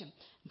deception.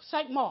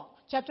 St. Mark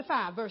chapter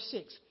 5, verse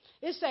 6.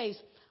 It says,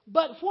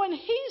 but when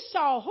he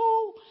saw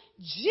who?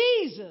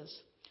 Jesus,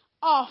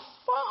 afar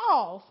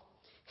off,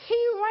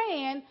 he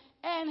ran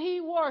and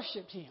he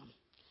worshipped him.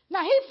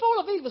 Now, he's full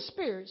of evil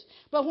spirits,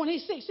 but when he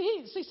sees,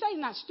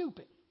 Satan's not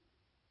stupid.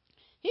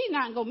 He's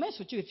not going to mess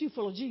with you if you're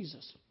full of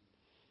Jesus.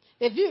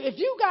 If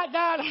you got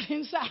God on the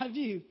inside of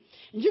you,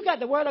 and you got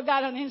the word of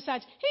God on the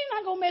inside, he's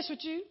not going to mess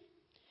with you.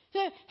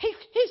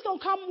 He's going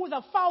to come with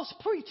a false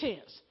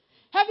pretense.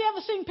 Have you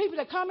ever seen people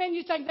that come in,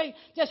 you think they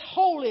just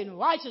holy and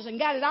righteous and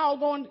got it all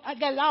going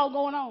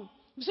on?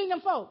 You seen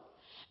them folk?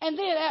 And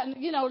then,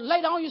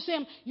 later on you see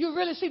them, you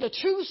really see the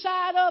true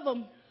side of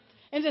them.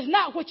 And it's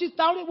not what you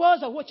thought it was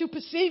or what you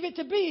perceive it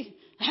to be.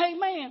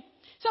 Amen.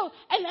 So,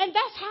 and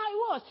that's how it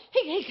was.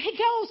 He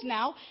goes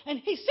now and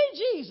he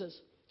sees Jesus.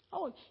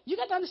 Oh, you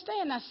got to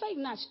understand now,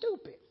 Satan not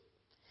stupid.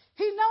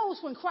 He knows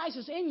when Christ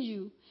is in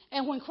you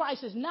and when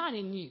Christ is not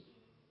in you.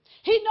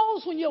 He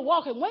knows when you're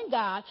walking with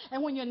God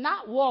and when you're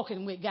not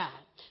walking with God.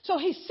 So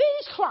he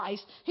sees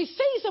Christ. He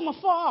sees him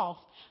afar off.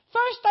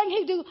 First thing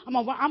he do, I'm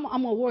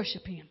gonna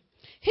worship him.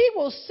 He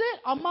will sit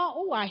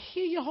among, I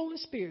hear you, Holy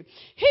Spirit.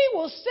 He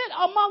will sit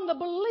among the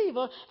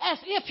believer as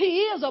if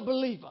he is a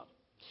believer.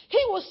 He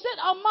will sit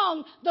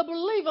among the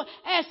believer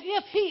as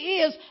if he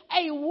is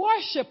a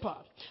worshiper.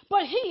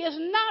 But he is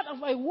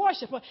not a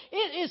worshiper.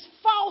 It is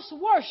false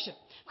worship.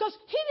 Because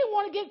he didn't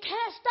want to get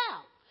cast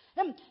out.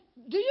 And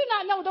do you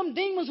not know them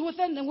demons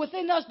within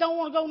us don't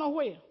want to go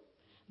nowhere?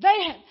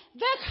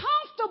 They're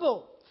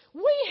comfortable.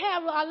 We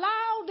have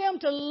allowed them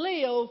to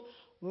live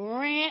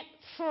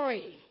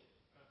rent-free.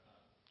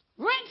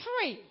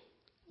 Rent-free.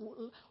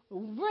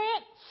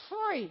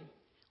 Rent-free.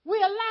 We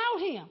allowed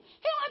him.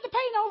 He don't have to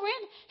pay no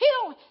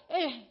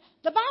rent.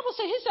 The Bible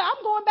says, he said,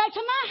 I'm going back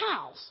to my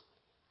house.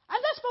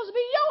 And that's supposed to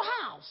be your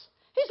house.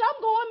 He said,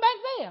 I'm going back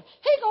there.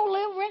 He's going to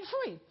live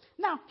rent-free.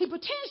 Now, he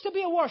pretends to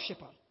be a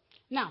worshiper.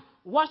 Now,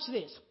 watch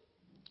this.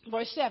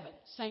 Verse 7,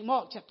 St.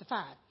 Mark chapter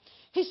 5.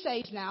 He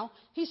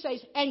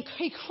says, and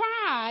he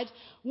cried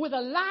with a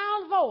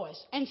loud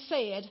voice and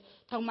said,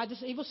 talking about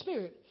this evil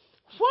spirit,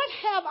 what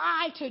have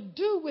I to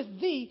do with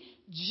thee,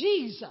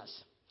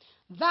 Jesus,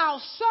 thou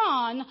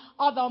Son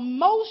of the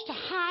Most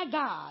High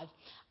God?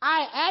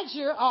 I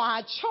adjure, or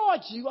I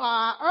charge you, or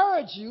I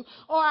urge you,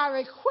 or I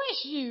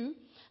request you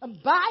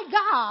by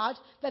God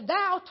that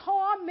thou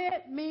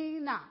torment me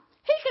not.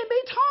 He can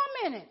be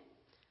tormented.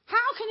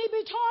 How can he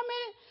be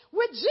tormented?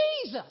 With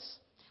Jesus,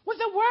 with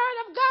the word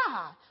of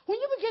God. When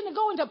you begin to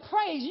go into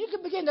praise, you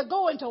can begin to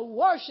go into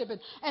worship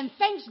and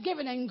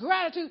thanksgiving and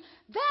gratitude.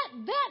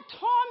 That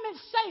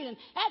torments Satan.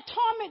 That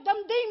torment them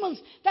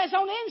demons that's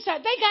on the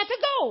inside. They got to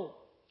go.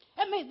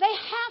 I mean, they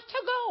have to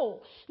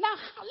go. Now,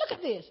 look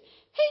at this.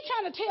 He's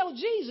trying to tell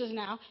Jesus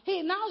now. He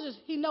acknowledges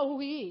he knows who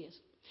he is.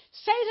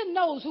 Satan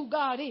knows who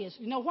God is.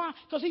 You know why?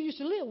 Because he used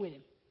to live with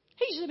him.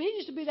 He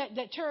used to be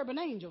that cherubim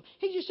angel.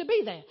 He used to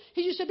be there.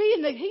 He used to be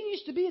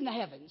in the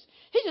heavens.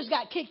 He just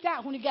got kicked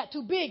out when he got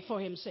too big for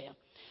himself.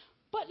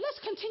 But let's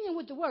continue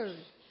with the word.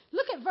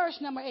 Look at verse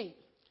number 8.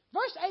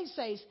 Verse 8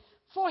 says,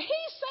 for he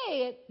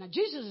said, now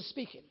Jesus is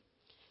speaking,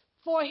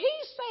 for he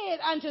said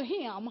unto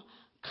him,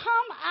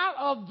 come out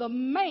of the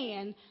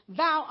man,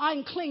 thou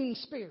unclean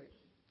spirit.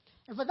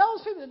 And for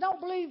those people that don't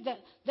believe that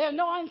there are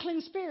no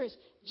unclean spirits,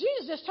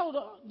 Jesus just told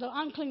the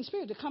unclean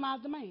spirit to come out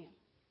of the man.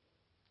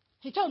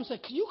 He told him, said,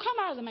 you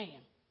come out of the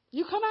man.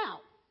 You come out.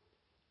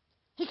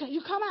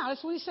 You come out.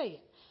 That's what he said.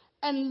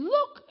 And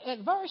look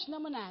at verse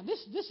number 9.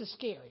 This is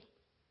scary.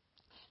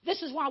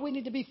 This is why we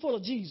need to be full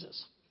of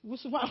Jesus.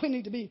 This is why we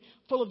need to be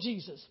full of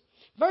Jesus.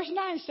 Verse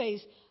 9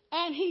 says,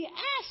 and he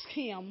asked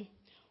him,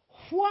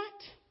 what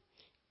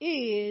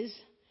is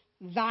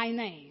thy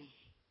name?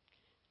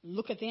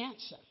 Look at the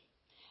answer.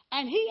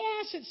 And he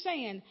answered,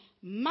 saying,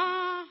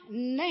 my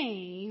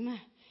name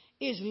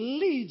is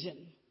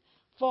Legion.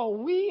 For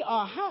we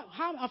are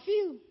how a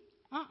few?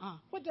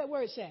 What that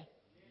word say?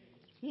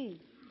 Can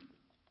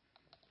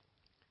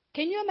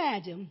you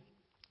imagine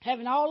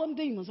having all them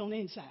demons on the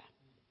inside?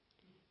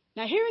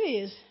 Now here it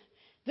is.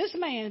 This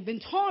man has been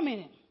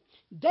tormented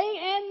day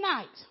and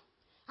night.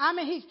 I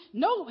mean, he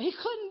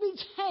couldn't be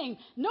tamed.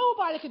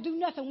 Nobody could do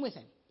nothing with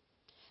him.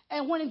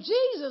 And when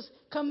Jesus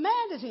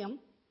commanded him,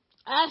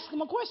 asked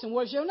him a question,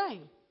 what's your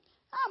name?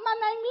 My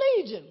name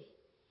Legion.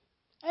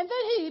 And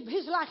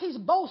then he's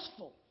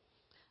boastful.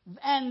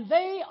 And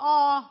they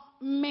are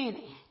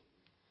many.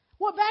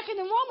 Well, back in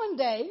the Roman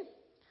day,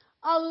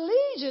 a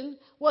legion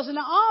was an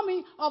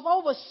army of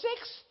over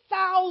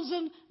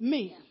 6,000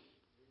 men.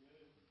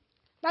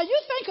 Now, you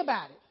think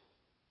about it.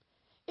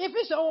 If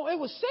it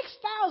was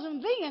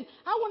 6,000 then,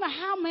 I wonder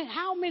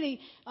how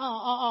many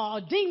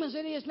demons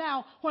it is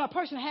now when a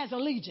person has a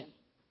legion.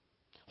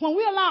 When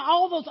we allow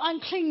all those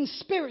unclean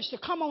spirits to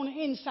come on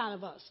the inside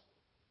of us.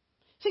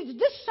 See,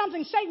 this is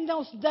something Satan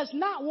does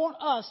not want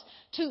us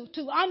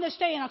to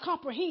understand or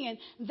comprehend,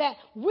 that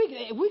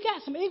we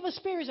got some evil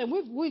spirits and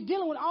we're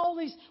dealing with all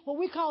these, what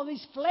we call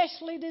these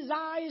fleshly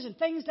desires and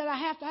things that I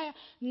have to have.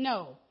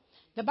 No.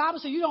 The Bible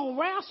says you don't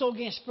wrestle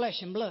against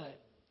flesh and blood.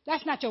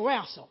 That's not your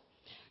wrestle.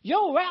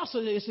 Your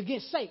wrestle is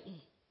against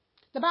Satan.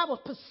 The Bible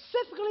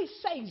specifically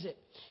says it.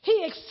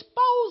 He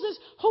exposes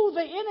who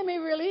the enemy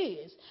really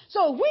is.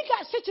 So if we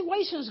got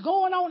situations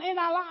going on in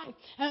our life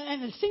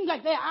and it seems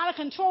like they're out of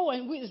control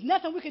and there's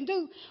nothing we can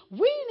do,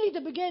 we need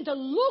to begin to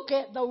look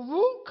at the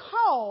root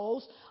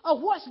cause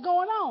of what's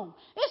going on.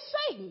 It's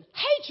Satan.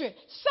 Hatred.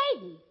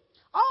 Satan.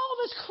 All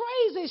this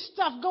crazy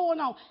stuff going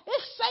on.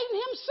 It's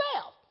Satan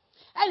himself.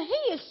 And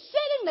he is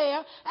sitting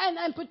there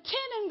and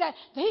pretending that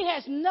he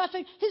has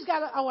nothing. He's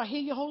got I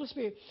hear your Holy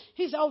Spirit.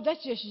 He said, oh,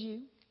 that's just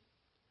you.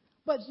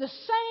 But the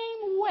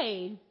same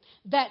way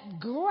that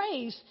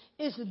grace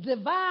is the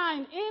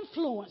divine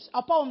influence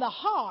upon the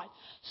heart,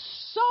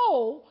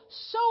 so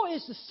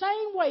is the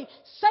same way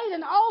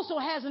Satan also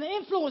has an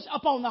influence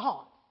upon the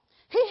heart.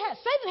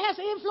 Satan has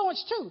an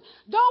influence too.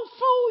 Don't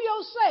fool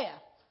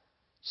yourself.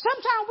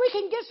 Sometimes we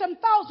can get some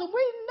thoughts and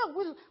we know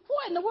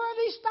where in the world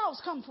these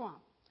thoughts come from.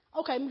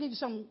 Okay, let me give you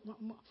some.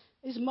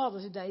 It's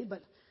Mother's Day,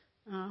 but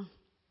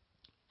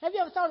have you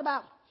ever thought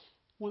about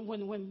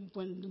when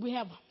we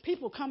have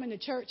people come into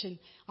church and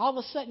all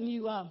of a sudden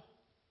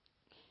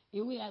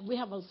we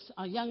have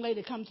a young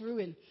lady come through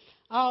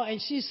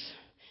and she's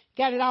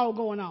got it all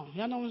going on.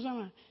 Y'all know what I'm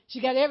saying?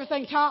 She got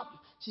everything top.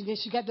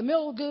 She got the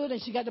middle good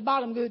and she got the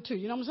bottom good too.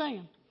 You know what I'm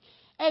saying?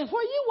 And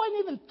where you wasn't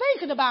even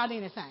thinking about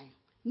anything,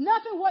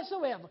 nothing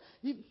whatsoever.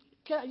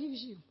 Can I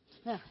use you?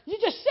 You're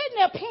just sitting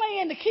there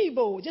playing the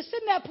keyboard.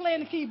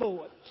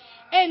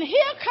 And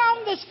here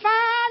comes this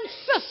fine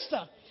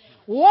sister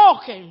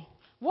walking.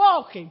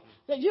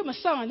 You're my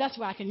son, that's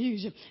why I can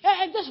use you.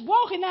 And just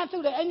walking down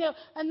through there. And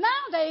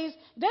nowadays,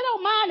 they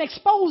don't mind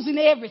exposing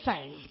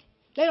everything.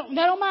 They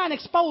don't mind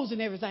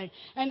exposing everything.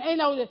 And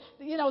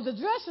the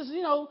dresses,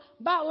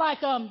 about like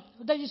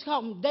they used to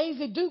call them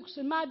Daisy Dukes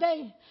in my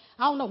day.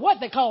 I don't know what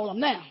they call them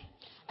now.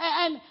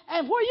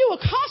 And where you were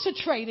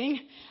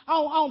concentrating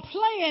on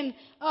playing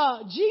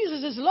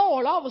Jesus is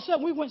Lord, all of a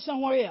sudden we went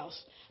somewhere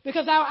else.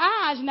 Because our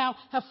eyes now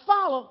have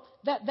followed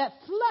that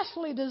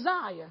fleshly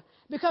desire.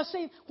 Because,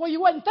 see, when you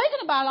wasn't thinking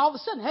about it, all of a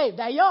sudden, hey,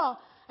 there you are.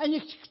 And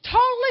you're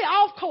totally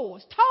off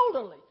course.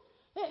 Totally.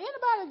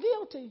 Anybody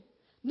guilty?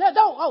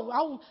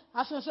 No,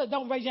 I said,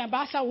 don't raise your hand. But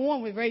I saw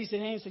one with raised their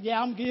hand and said, yeah,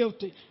 I'm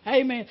guilty.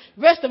 Amen.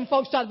 The rest of them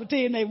folks started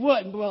pretending they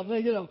wasn't, brother.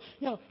 You know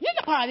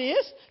how it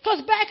is.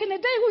 Because back in the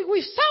day,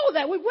 we saw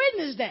that. We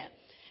witnessed that.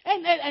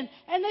 And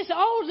they said,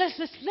 oh, let's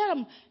let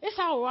them, it's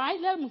all right.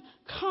 Let them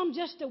come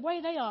just the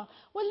way they are.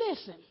 Well,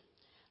 listen.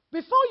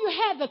 Before you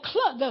had the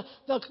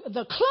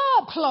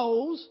club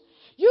clothes,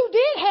 you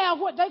did have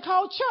what they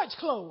call church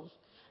clothes.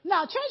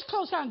 Now, church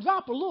clothes kind of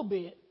drop a little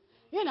bit.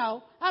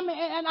 I mean,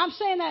 and I'm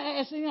saying that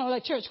as,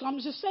 like church clothes. I'm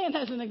just saying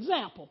that as an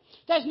example.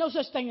 There's no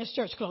such thing as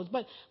church clothes.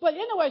 But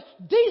anyway,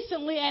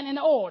 decently and in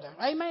order.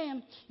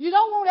 Amen. You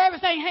don't want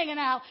everything hanging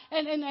out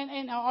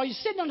or you're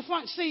sitting on the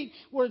front seat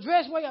with a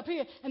dress way up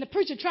here and the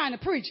preacher trying to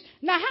preach.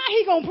 Now, how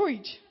he going to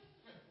preach?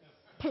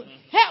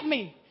 Help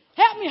me.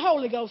 Help me,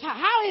 Holy Ghost.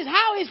 How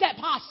is that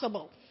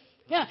possible?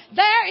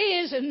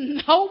 There is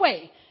no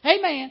way.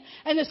 Amen.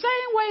 And the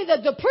same way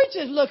that the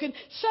preacher is looking,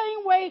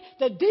 same way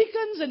the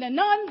deacons and the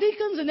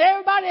non-deacons and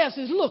everybody else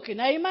is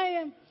looking.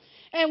 Amen.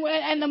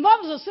 And the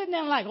mothers are sitting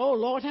there like, oh,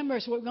 Lord, have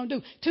mercy, what are we going to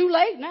do? Too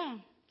late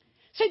now.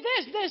 See,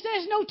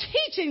 there's no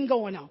teaching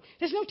going on.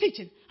 There's no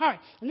teaching. All right,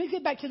 let me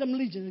get back to them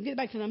legions and get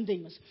back to them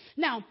demons.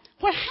 Now,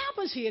 what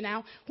happens here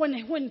now, when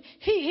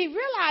he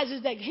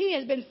realizes that he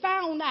has been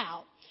found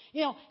out,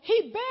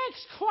 he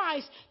begs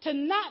Christ to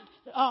not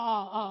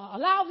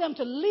allow them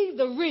to leave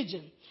the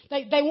region.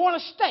 They want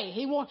to stay.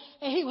 He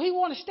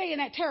want to stay in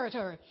that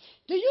territory.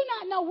 Do you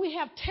not know we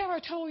have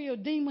territorial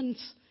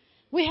demons?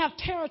 We have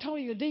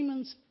territorial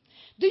demons.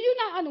 Do you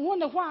not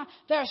wonder why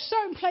there are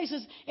certain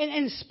places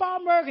in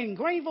Spartanburg and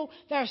Greenville,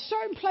 there are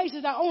certain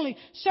places that only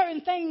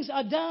certain things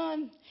are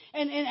done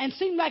and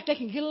seem like they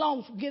can get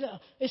along,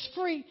 it's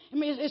free. I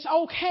mean, it's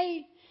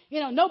okay.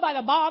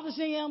 Nobody bothers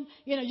him.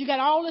 You got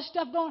all this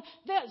stuff going.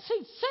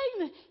 See,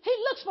 Satan, he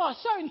looks for a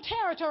certain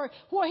territory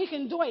where he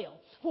can dwell.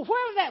 Well,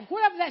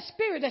 wherever that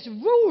spirit that's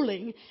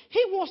ruling,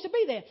 he wants to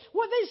be there.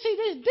 Well, these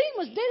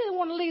demons, they didn't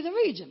want to leave the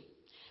region.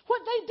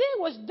 What they did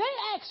was they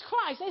asked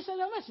Christ. They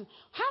said, listen,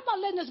 how about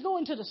letting us go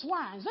into the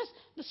swines?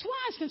 The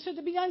swines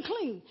considered to be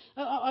unclean.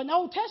 In the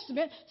Old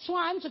Testament,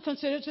 swines are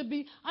considered to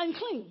be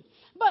unclean.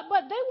 But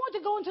they want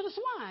to go into the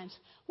swines.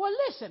 Well,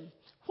 listen,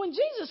 when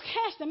Jesus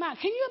cast them out,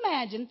 can you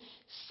imagine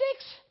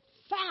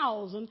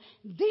 6,000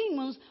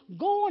 demons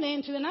going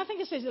into, and I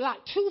think it says like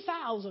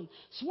 2,000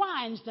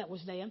 swines that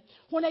was there.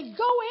 When they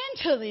go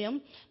into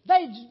them,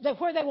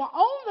 where they were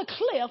on the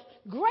cliff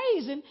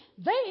grazing,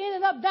 they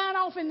ended up down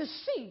off in the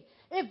sea.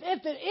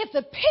 If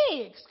the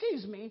pig,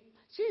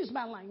 excuse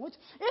my language,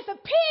 if the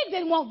pig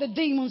didn't want the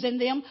demons in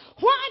them,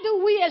 why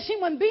do we as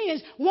human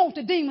beings want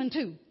the demon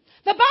too?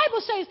 The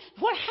Bible says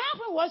what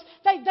happened was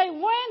they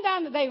ran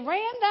down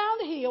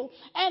the hill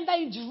and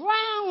they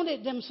drowned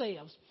it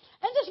themselves.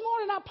 And this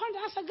morning I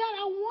pondered, I said, God,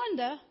 I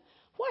wonder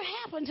what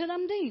happened to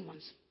them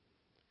demons.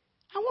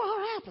 And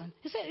what happened?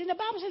 He said, and the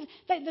Bible says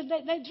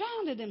they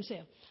drowned it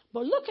themselves.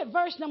 But look at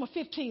verse number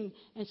 15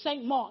 in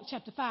St. Mark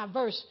chapter 5,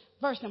 verse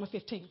number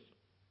 15.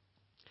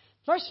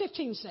 Verse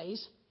 15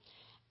 says,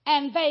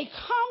 and they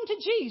come to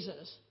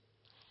Jesus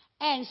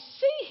and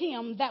see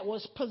him that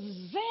was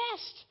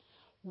possessed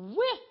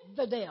with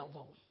the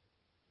devil.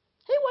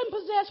 He wasn't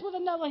possessed with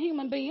another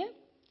human being.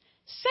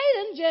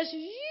 Satan just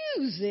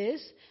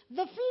uses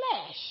the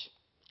flesh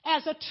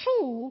as a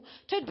tool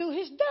to do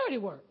his dirty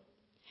work.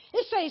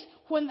 It says,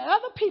 when the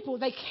other people,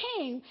 they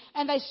came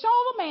and they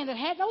saw the man that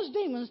had those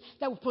demons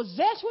that were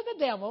possessed with the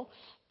devil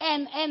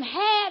and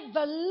had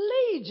the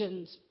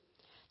legions.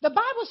 The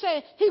Bible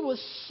said he was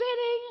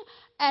sitting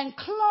and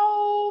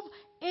clothed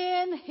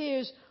in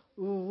his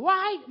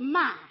right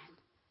mind,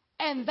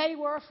 and they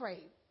were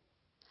afraid.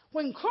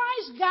 When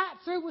Christ got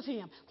through with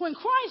him, when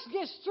Christ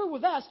gets through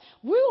with us,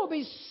 we will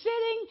be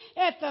sitting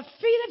at the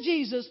feet of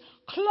Jesus,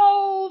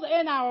 clothed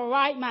in our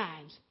right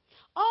minds.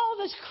 All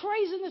this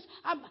craziness,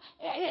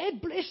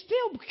 it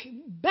still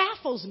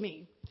baffles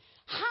me.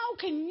 How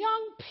can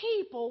young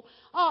people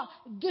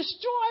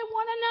destroy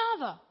one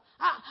another?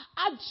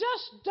 I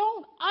just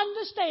don't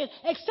understand,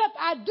 except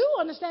I do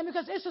understand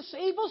because it's an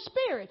evil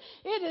spirit.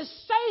 It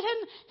is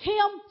Satan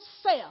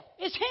himself.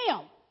 It's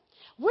him.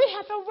 We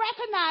have to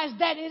recognize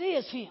that it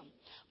is him.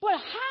 But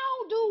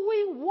how do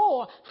we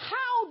war?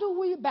 How do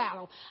we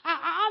battle?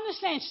 I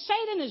understand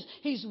Satan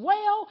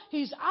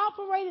he's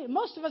operating.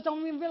 Most of us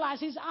don't even realize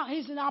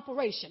he's in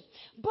operation.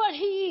 But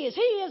he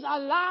is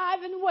alive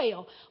and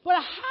well. But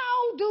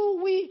how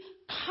do we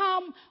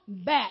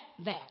combat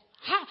that?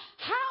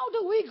 How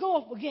do we go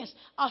up against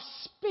a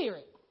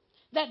spirit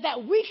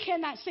that we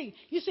cannot see?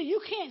 You see,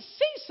 you can't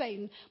see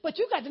Satan, but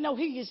you got to know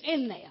he is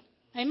in there.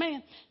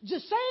 Amen. The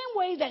same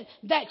way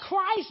that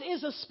Christ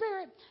is a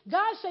spirit,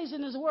 God says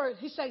in his word,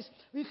 he says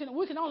we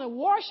can only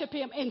worship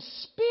him in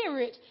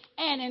spirit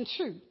and in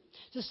truth.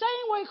 The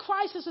same way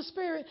Christ is a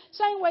spirit,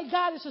 same way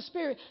God is a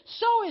spirit,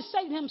 so is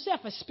Satan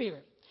himself a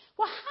spirit.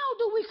 Well, how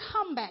do we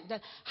combat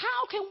that?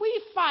 How can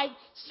we fight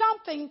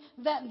something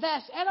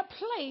that's at a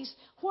place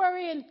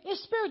wherein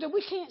it's spirit that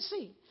we can't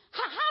see?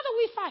 How do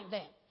we fight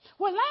that?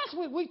 Well, last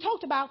week we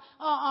talked about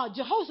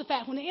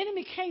Jehoshaphat when the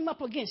enemy came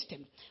up against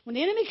him. When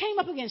the enemy came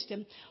up against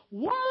him,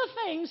 one of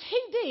the things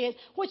he did,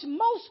 which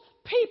most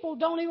people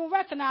don't even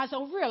recognize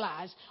or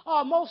realize,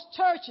 or most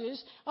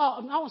churches, I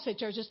won't say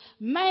churches,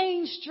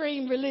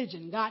 mainstream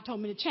religion. God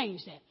told me to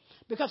change that.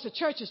 Because the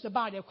church is the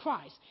body of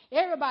Christ.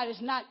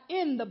 Everybody's not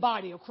in the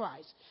body of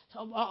Christ. So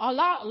a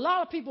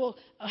lot of people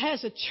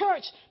has a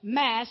church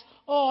mask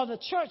or the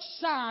church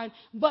sign,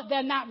 but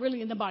they're not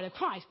really in the body of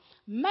Christ.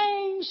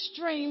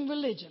 Mainstream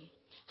religion.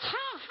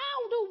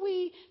 How do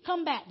we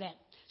combat that?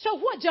 So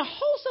what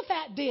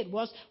Jehoshaphat did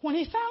was, when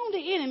he found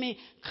the enemy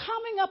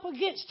coming up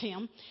against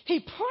him, he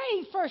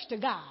prayed first to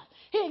God.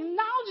 He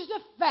acknowledged the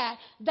fact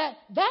that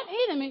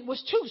enemy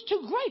was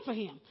too great for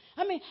him.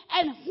 And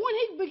when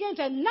he began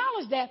to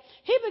acknowledge that,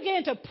 he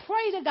began to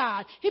pray to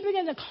God. He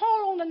began to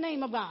call on the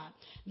name of God.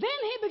 Then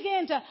he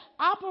began to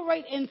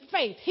operate in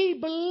faith. He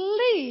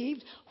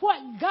believed what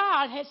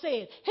God had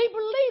said. He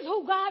believed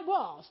who God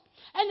was.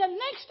 And the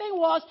next thing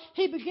was,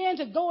 he began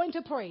to go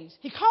into praise.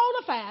 He called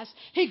a fast.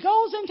 He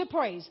goes into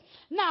praise.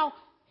 Now,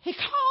 he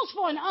calls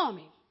for an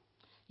army.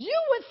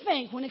 You would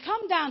think when it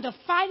comes down to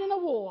fighting a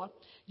war,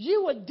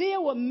 you would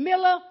deal with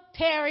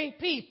military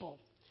people.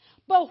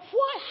 But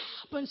what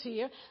happens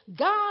here,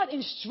 God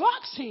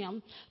instructs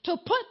him to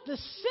put the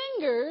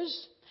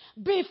singers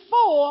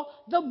before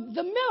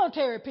the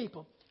military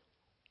people.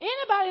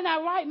 Anybody in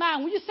our right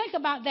mind, when you think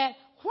about that,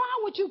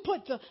 why would you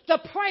put the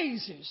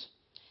praisers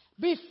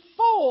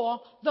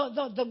before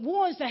the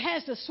ones that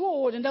has the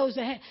sword and those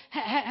that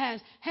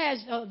has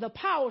the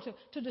power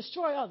to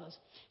destroy others?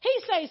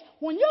 He says,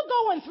 when you're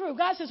going through,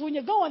 God says, when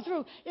you're going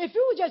through, if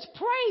you would just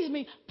praise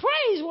me,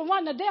 praise will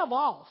run the devil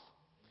off.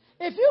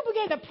 If you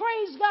begin to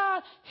praise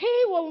God,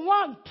 praise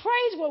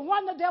will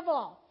run the devil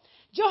off.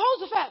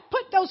 Jehoshaphat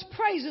put those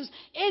praises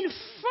in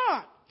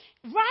front,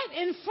 right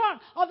in front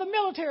of the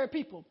military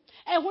people.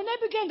 And when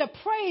they began to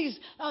praise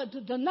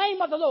the name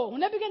of the Lord,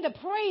 when they began to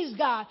praise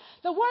God,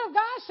 the word of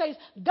God says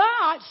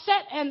God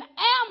set an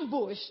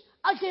ambush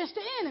against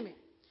the enemy.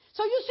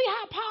 So you see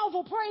how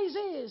powerful praise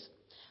is.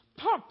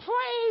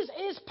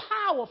 Praise is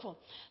powerful.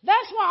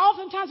 That's why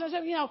oftentimes I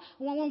say,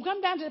 when we come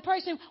down to the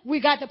praise,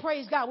 we got to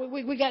praise God.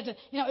 We got to,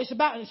 it's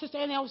about, and Sister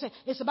Annie always say,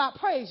 it's about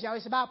praise, y'all.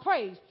 It's about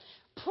praise.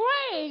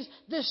 Praise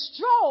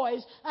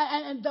destroys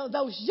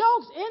those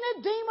yokes,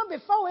 any demon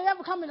before it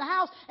ever comes in the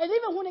house, and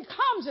even when it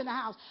comes in the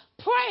house.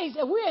 Praise,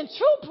 if we're in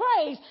true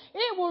praise,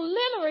 it will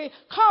literally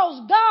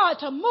cause God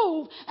to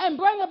move and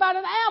bring about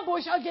an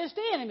ambush against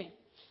the enemy.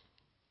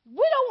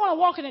 We don't want to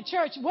walk in the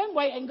church one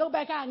way and go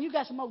back out and you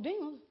got some more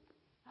demons.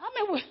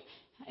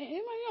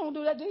 You don't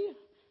do that, do you?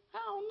 I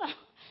don't know.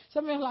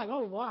 Some of you are like,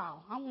 oh,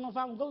 wow, I don't know if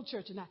I can go to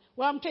church or not.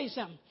 Well, I'm going to tell you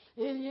something.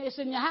 It's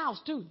in your house,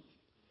 too.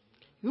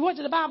 What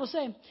did the Bible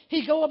say?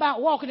 He go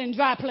about walking in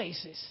dry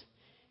places.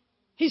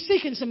 He's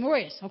seeking some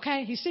rest,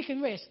 okay? He's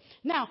seeking rest.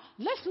 Now,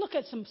 let's look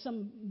at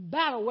some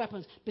battle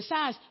weapons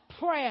besides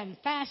prayer and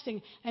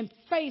fasting and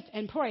faith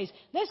and praise.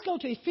 Let's go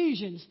to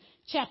Ephesians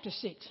chapter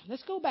 6.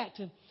 Let's go back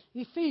to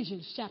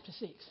Ephesians chapter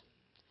 6.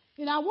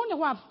 I wonder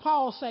why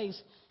Paul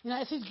says,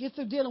 as he gets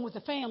through dealing with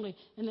the family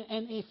in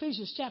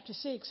Ephesians chapter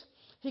 6,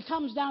 he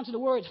comes down to the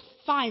word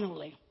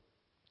finally.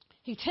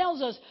 He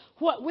tells us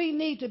what we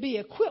need to be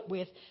equipped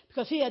with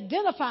because he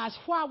identifies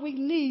why we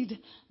need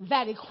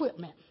that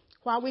equipment,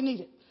 why we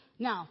need it.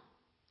 Now,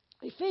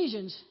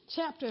 Ephesians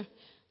chapter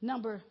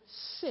number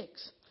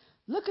 6.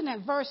 looking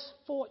at verse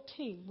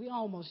 14. We're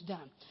almost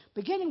done.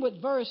 Beginning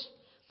with verse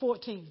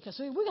 14, because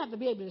we have to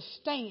be able to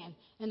stand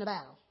in the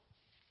battle.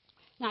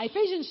 Now,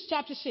 Ephesians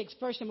chapter 6,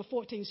 verse number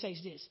 14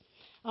 says this.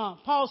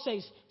 Paul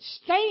says,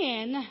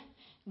 stand,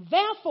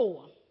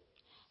 therefore,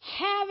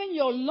 having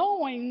your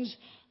loins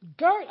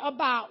girt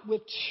about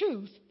with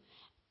truth,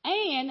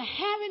 and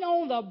having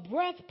on the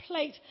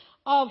breastplate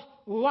of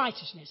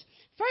righteousness.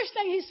 First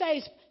thing he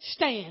says,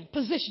 stand,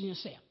 position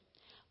yourself.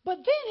 But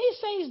then he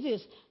says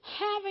this,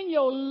 having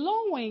your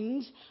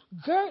loins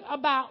girt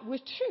about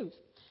with truth.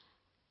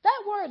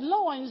 That word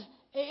loins,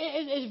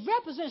 it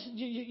represents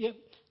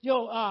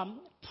your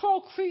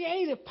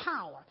procreative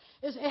power.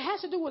 It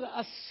has to do with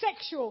a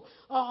sexual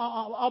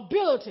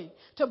ability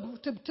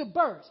to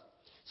birth.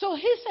 So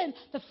he said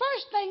the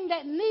first thing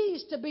that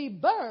needs to be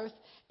birthed,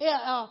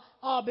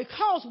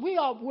 because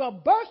we're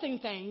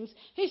birthing things,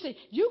 he said,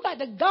 you got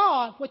to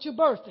guard what you're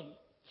birthing.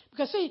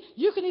 Because see,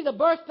 you can either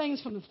birth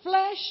things from the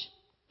flesh,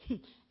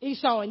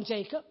 Esau and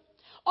Jacob,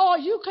 or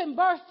you can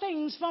birth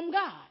things from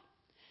God.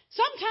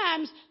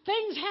 Sometimes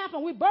things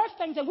happen, we birth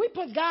things and we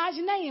put God's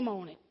name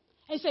on it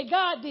and say,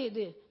 God did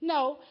this.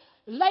 No,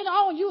 later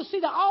on you'll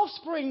see the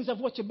offsprings of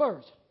what you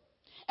birthed.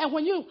 And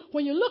when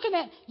you're looking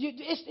at,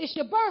 it's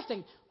your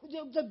birthing.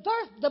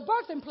 The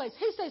birthing place.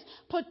 He says,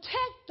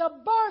 protect the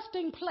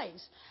birthing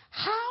place.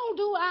 How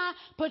do I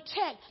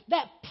protect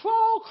that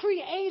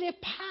procreative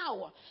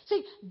power?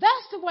 See,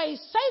 that's the way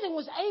Satan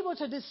was able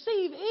to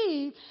deceive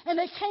Eve, and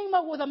they came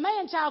up with a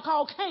man-child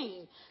called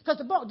Cain. Because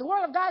the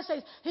word of God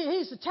says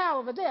he's the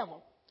child of the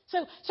devil.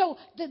 So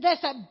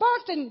that's that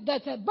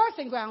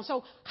birthing ground.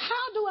 So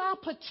how do I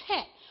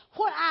protect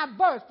what I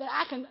birth that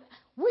I can?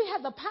 We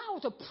have the power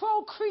to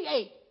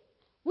procreate.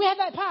 We have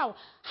that power.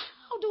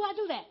 How do I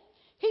do that?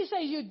 He says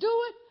you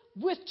do it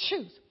with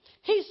truth.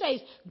 He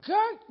says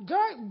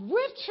girt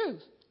with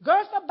truth.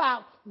 Girth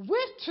about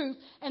with truth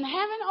and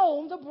having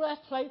on the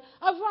breastplate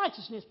of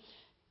righteousness.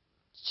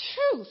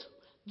 Truth.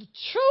 The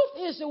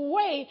truth is the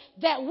way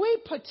that we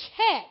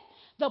protect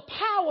the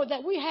power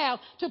that we have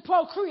to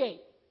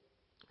procreate.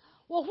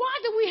 Well, why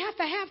do we have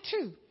to have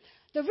truth?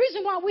 The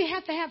reason why we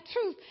have to have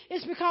truth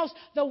is because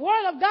the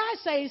Word of God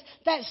says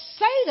that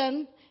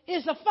Satan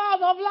is the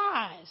father of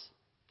lies.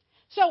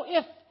 So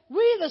if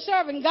we're either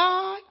serving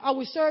God or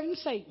we're serving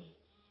Satan.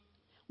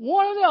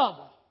 One or the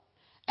other.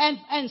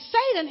 And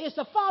Satan is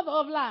the father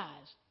of lies.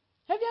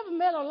 Have you ever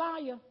met a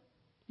liar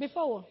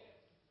before?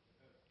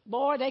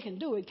 Boy, they can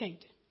do it, can't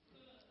they?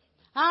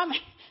 I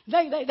mean,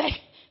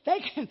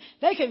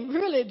 they can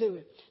really do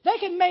it. They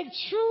can make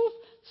truth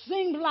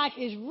seem like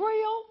it's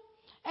real.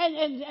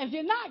 And if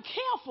you're not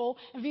careful,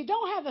 if you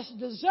don't have the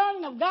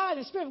discerning of God,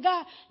 the Spirit of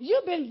God,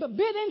 you've been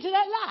bit into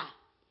that lie.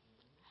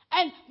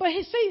 But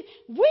you see,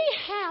 we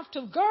have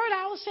to gird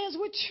ourselves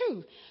with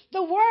truth.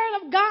 The Word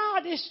of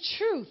God is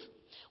truth.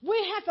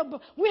 We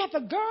have to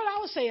gird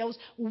ourselves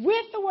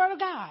with the Word of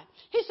God.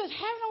 He says,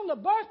 having on the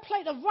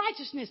birthplate of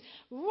righteousness,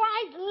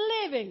 right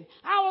living,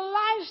 our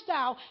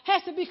lifestyle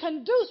has to be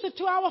conducive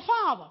to our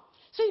Father.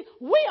 See,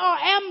 we are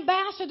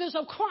ambassadors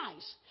of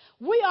Christ.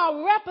 We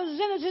are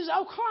representatives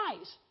of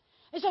Christ.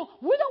 And so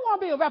we don't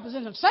want to be a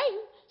representative of Satan.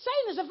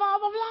 Satan is the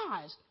father of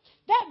lies.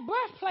 That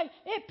birthplate,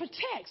 it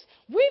protects.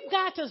 We've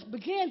got to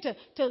begin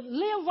to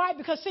live right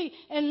because, see,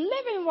 in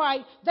living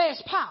right,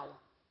 there's power.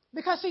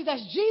 Because, see,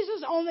 that's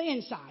Jesus on the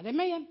inside.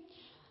 Amen?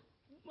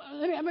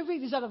 Let me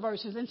read these other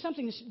verses and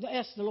something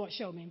else the Lord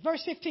showed me.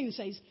 Verse 15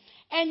 says,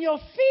 and your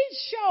feet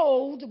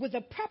showed with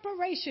the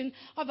preparation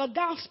of the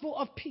gospel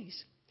of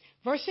peace.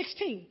 Verse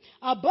 16,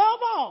 above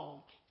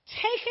all,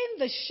 taking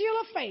the shield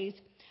of faith,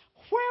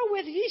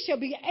 wherewith ye shall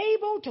be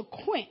able to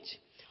quench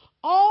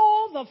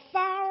all the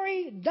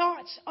fiery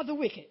darts of the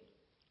wicked.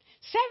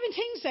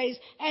 17 says,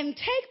 and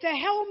take the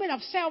helmet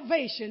of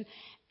salvation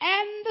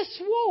and the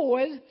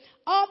sword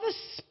of the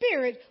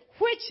Spirit,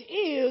 which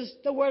is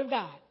the Word of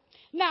God.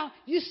 Now,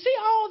 you see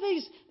all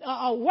these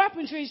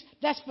weaponries,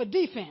 that's for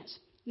defense.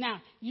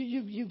 Now,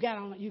 you got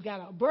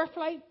a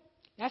birthplate,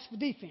 that's for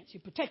defense.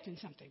 You're protecting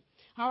something.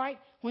 All right?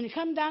 When it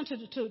comes down to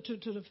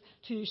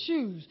your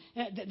shoes,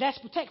 that's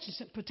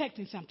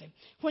protecting something.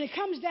 When it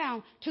comes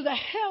down to the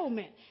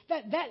helmet,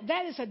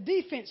 that is a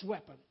defense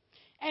weapon.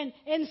 And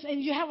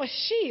you have a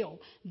shield.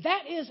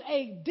 That is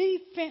a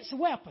defense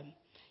weapon.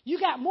 You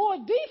got more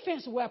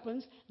defense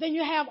weapons than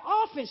you have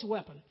offense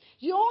weapons.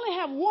 You only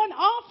have one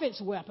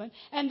offense weapon,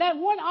 and that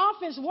one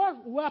offense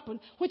weapon,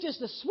 which is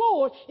the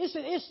sword, it's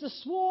the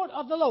sword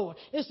of the Lord.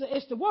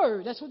 It's the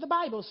word. That's what the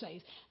Bible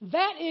says.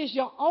 That is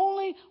your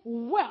only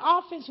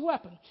offense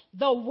weapon,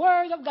 the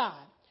word of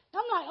God.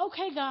 I'm like,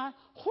 okay, God,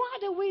 why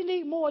do we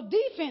need more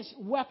defense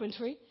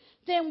weaponry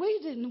than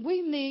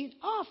we need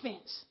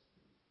offense?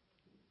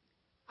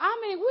 I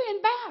mean, we're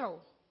in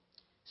battle.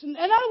 So in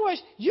other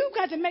words, you've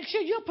got to make sure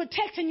you're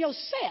protecting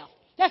yourself.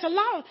 There's a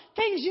lot of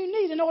things you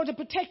need in order to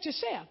protect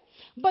yourself.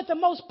 But the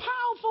most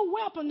powerful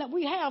weapon that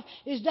we have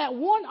is that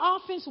one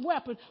offense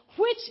weapon,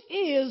 which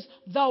is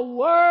the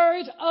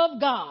Word of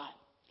God.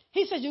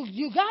 He said,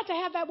 you got to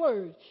have that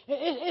word.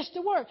 It's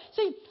the word.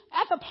 See,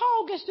 after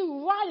Paul gets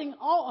through writing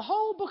a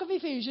whole book of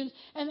Ephesians,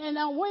 and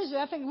on Wednesday,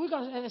 I think we're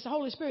going to, as the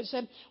Holy Spirit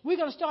said, we're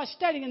going to start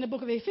studying in the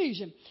book of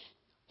Ephesians.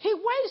 He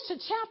waits to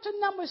chapter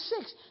number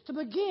 6 to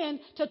begin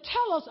to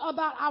tell us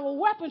about our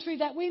weaponry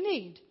that we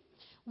need.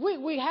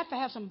 We have to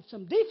have some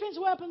defense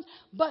weapons,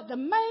 but the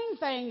main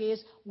thing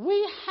is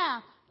we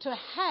have to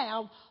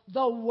have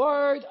the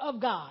Word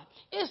of God.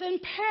 It's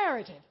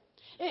imperative.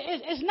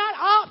 It's not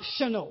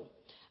optional.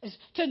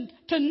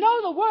 To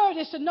know the Word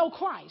is to know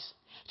Christ.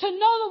 To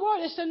know the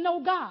Word is to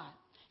know God.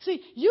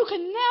 See, you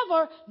can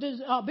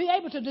never be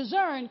able to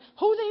discern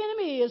who the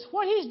enemy is,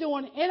 what he's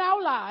doing in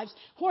our lives,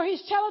 where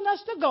he's telling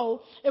us to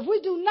go, if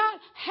we do not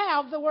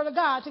have the Word of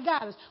God to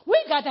guide us.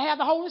 We've got to have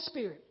the Holy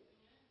Spirit.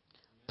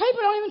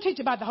 People don't even teach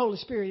about the Holy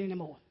Spirit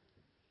anymore.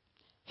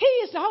 He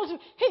is the Holy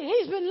Spirit.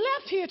 He's been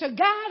left here to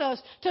guide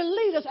us, to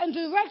lead us, and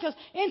to direct us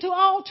into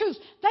all truth.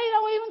 They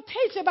don't even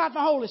teach about the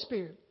Holy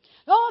Spirit.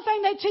 The only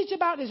thing they teach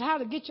about is how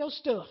to get your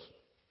stuff.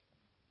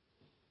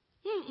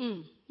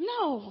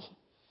 No.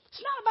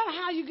 It's not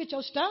about how you get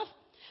your stuff.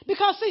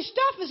 Because, see,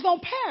 stuff is going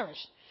to perish.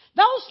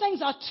 Those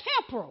things are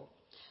temporal.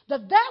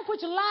 That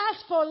which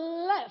lasts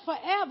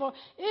forever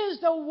is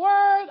the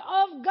Word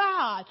of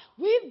God.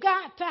 We've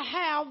got to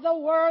have the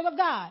Word of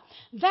God.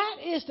 That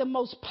is the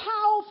most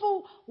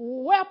powerful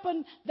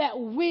weapon that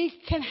we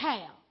can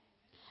have.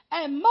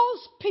 And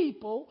most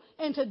people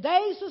in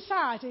today's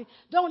society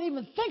don't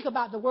even think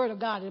about the Word of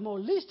God anymore,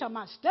 at least talking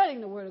about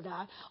studying the Word of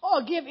God,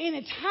 or give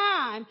any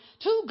time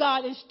to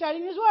God in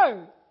studying His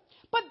Word.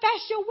 But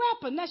that's your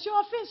weapon. That's your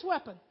offense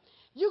weapon.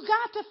 You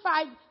got to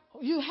fight.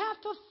 You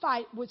have to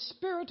fight with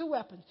spiritual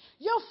weapons.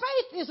 Your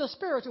faith is a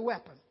spiritual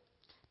weapon.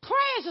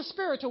 Prayer is a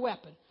spiritual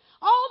weapon.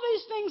 All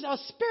these things are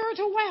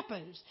spiritual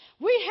weapons.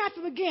 We have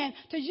to begin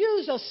to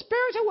use those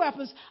spiritual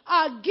weapons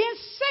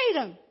against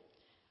Satan.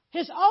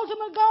 His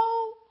ultimate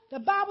goal, the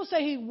Bible says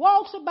he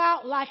walks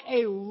about like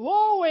a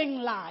roaring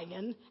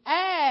lion,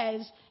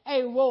 as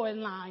a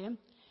roaring lion,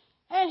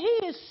 and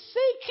he is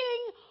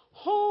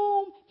seeking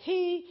whom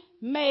he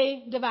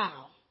may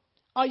devour.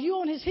 Are you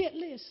on his hit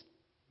list?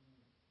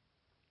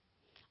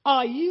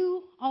 Are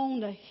you on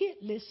the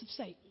hit list of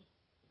Satan?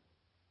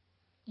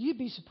 You'd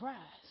be surprised.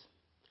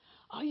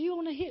 Are you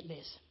on the hit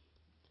list?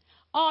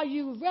 Are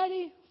you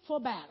ready for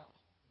battle?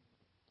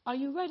 Are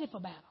you ready for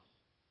battle?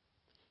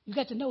 You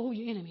got to know who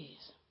your enemy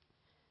is.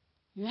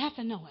 You have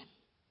to know him.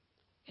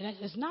 And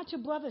it's not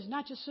your brother. It's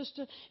not your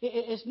sister.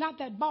 It's not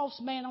that boss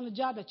man on the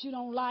job that you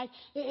don't like.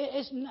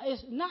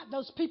 It's not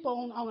those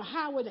people on the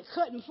highway that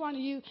cut in front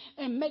of you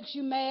and makes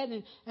you mad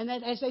and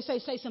as they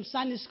say some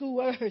Sunday school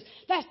words.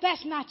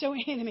 That's not your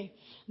enemy.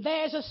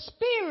 There's a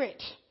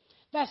spirit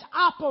that's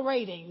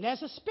operating.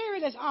 There's a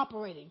spirit that's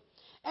operating.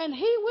 And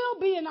he will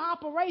be in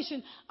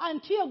operation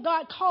until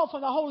God calls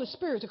for the Holy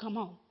Spirit to come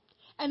home.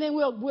 And then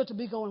we're to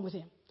be going with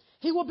him.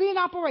 He will be in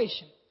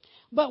operation.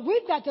 But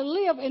we've got to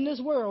live in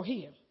this world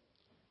here.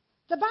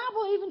 The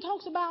Bible even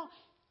talks about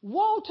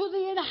woe to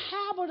the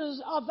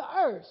inhabitants of the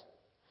earth.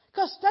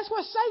 Because that's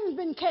where Satan's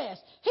been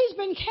cast. He's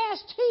been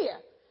cast here.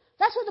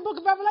 That's what the book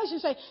of Revelation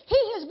says.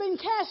 He has been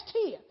cast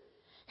here.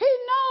 He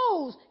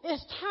knows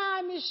his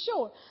time is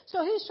short.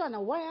 So he's trying to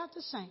wear out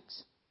the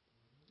saints.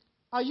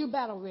 Are you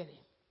battle ready?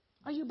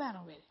 Are you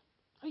battle ready?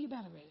 Are you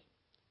battle ready?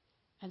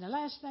 And the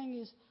last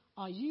thing is,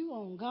 are you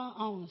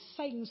on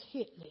Satan's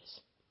hit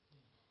list?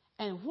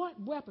 And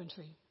what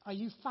weaponry are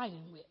you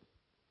fighting with?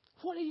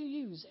 What are you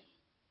using?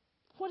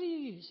 What are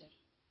you using?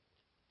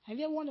 Have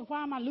you ever wondered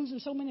why am I losing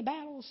so many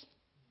battles?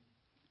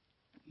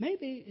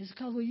 Maybe it's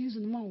because we're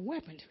using the wrong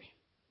weaponry.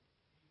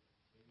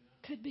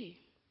 Could be.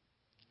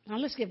 Now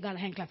let's give God a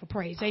hand clap for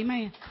praise.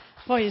 Amen.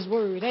 For his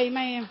word.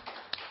 Amen.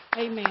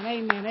 Amen.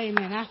 Amen.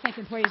 Amen. I thank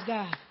and praise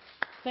God.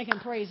 Thank and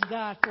praise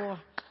God for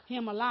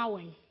him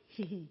allowing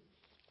me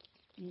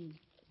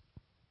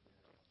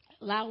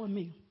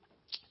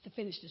to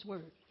finish this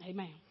word.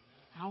 Amen.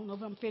 I don't know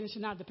if I'm finished or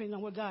not, depending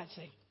on what God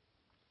says.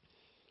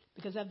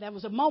 Because that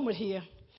was a moment here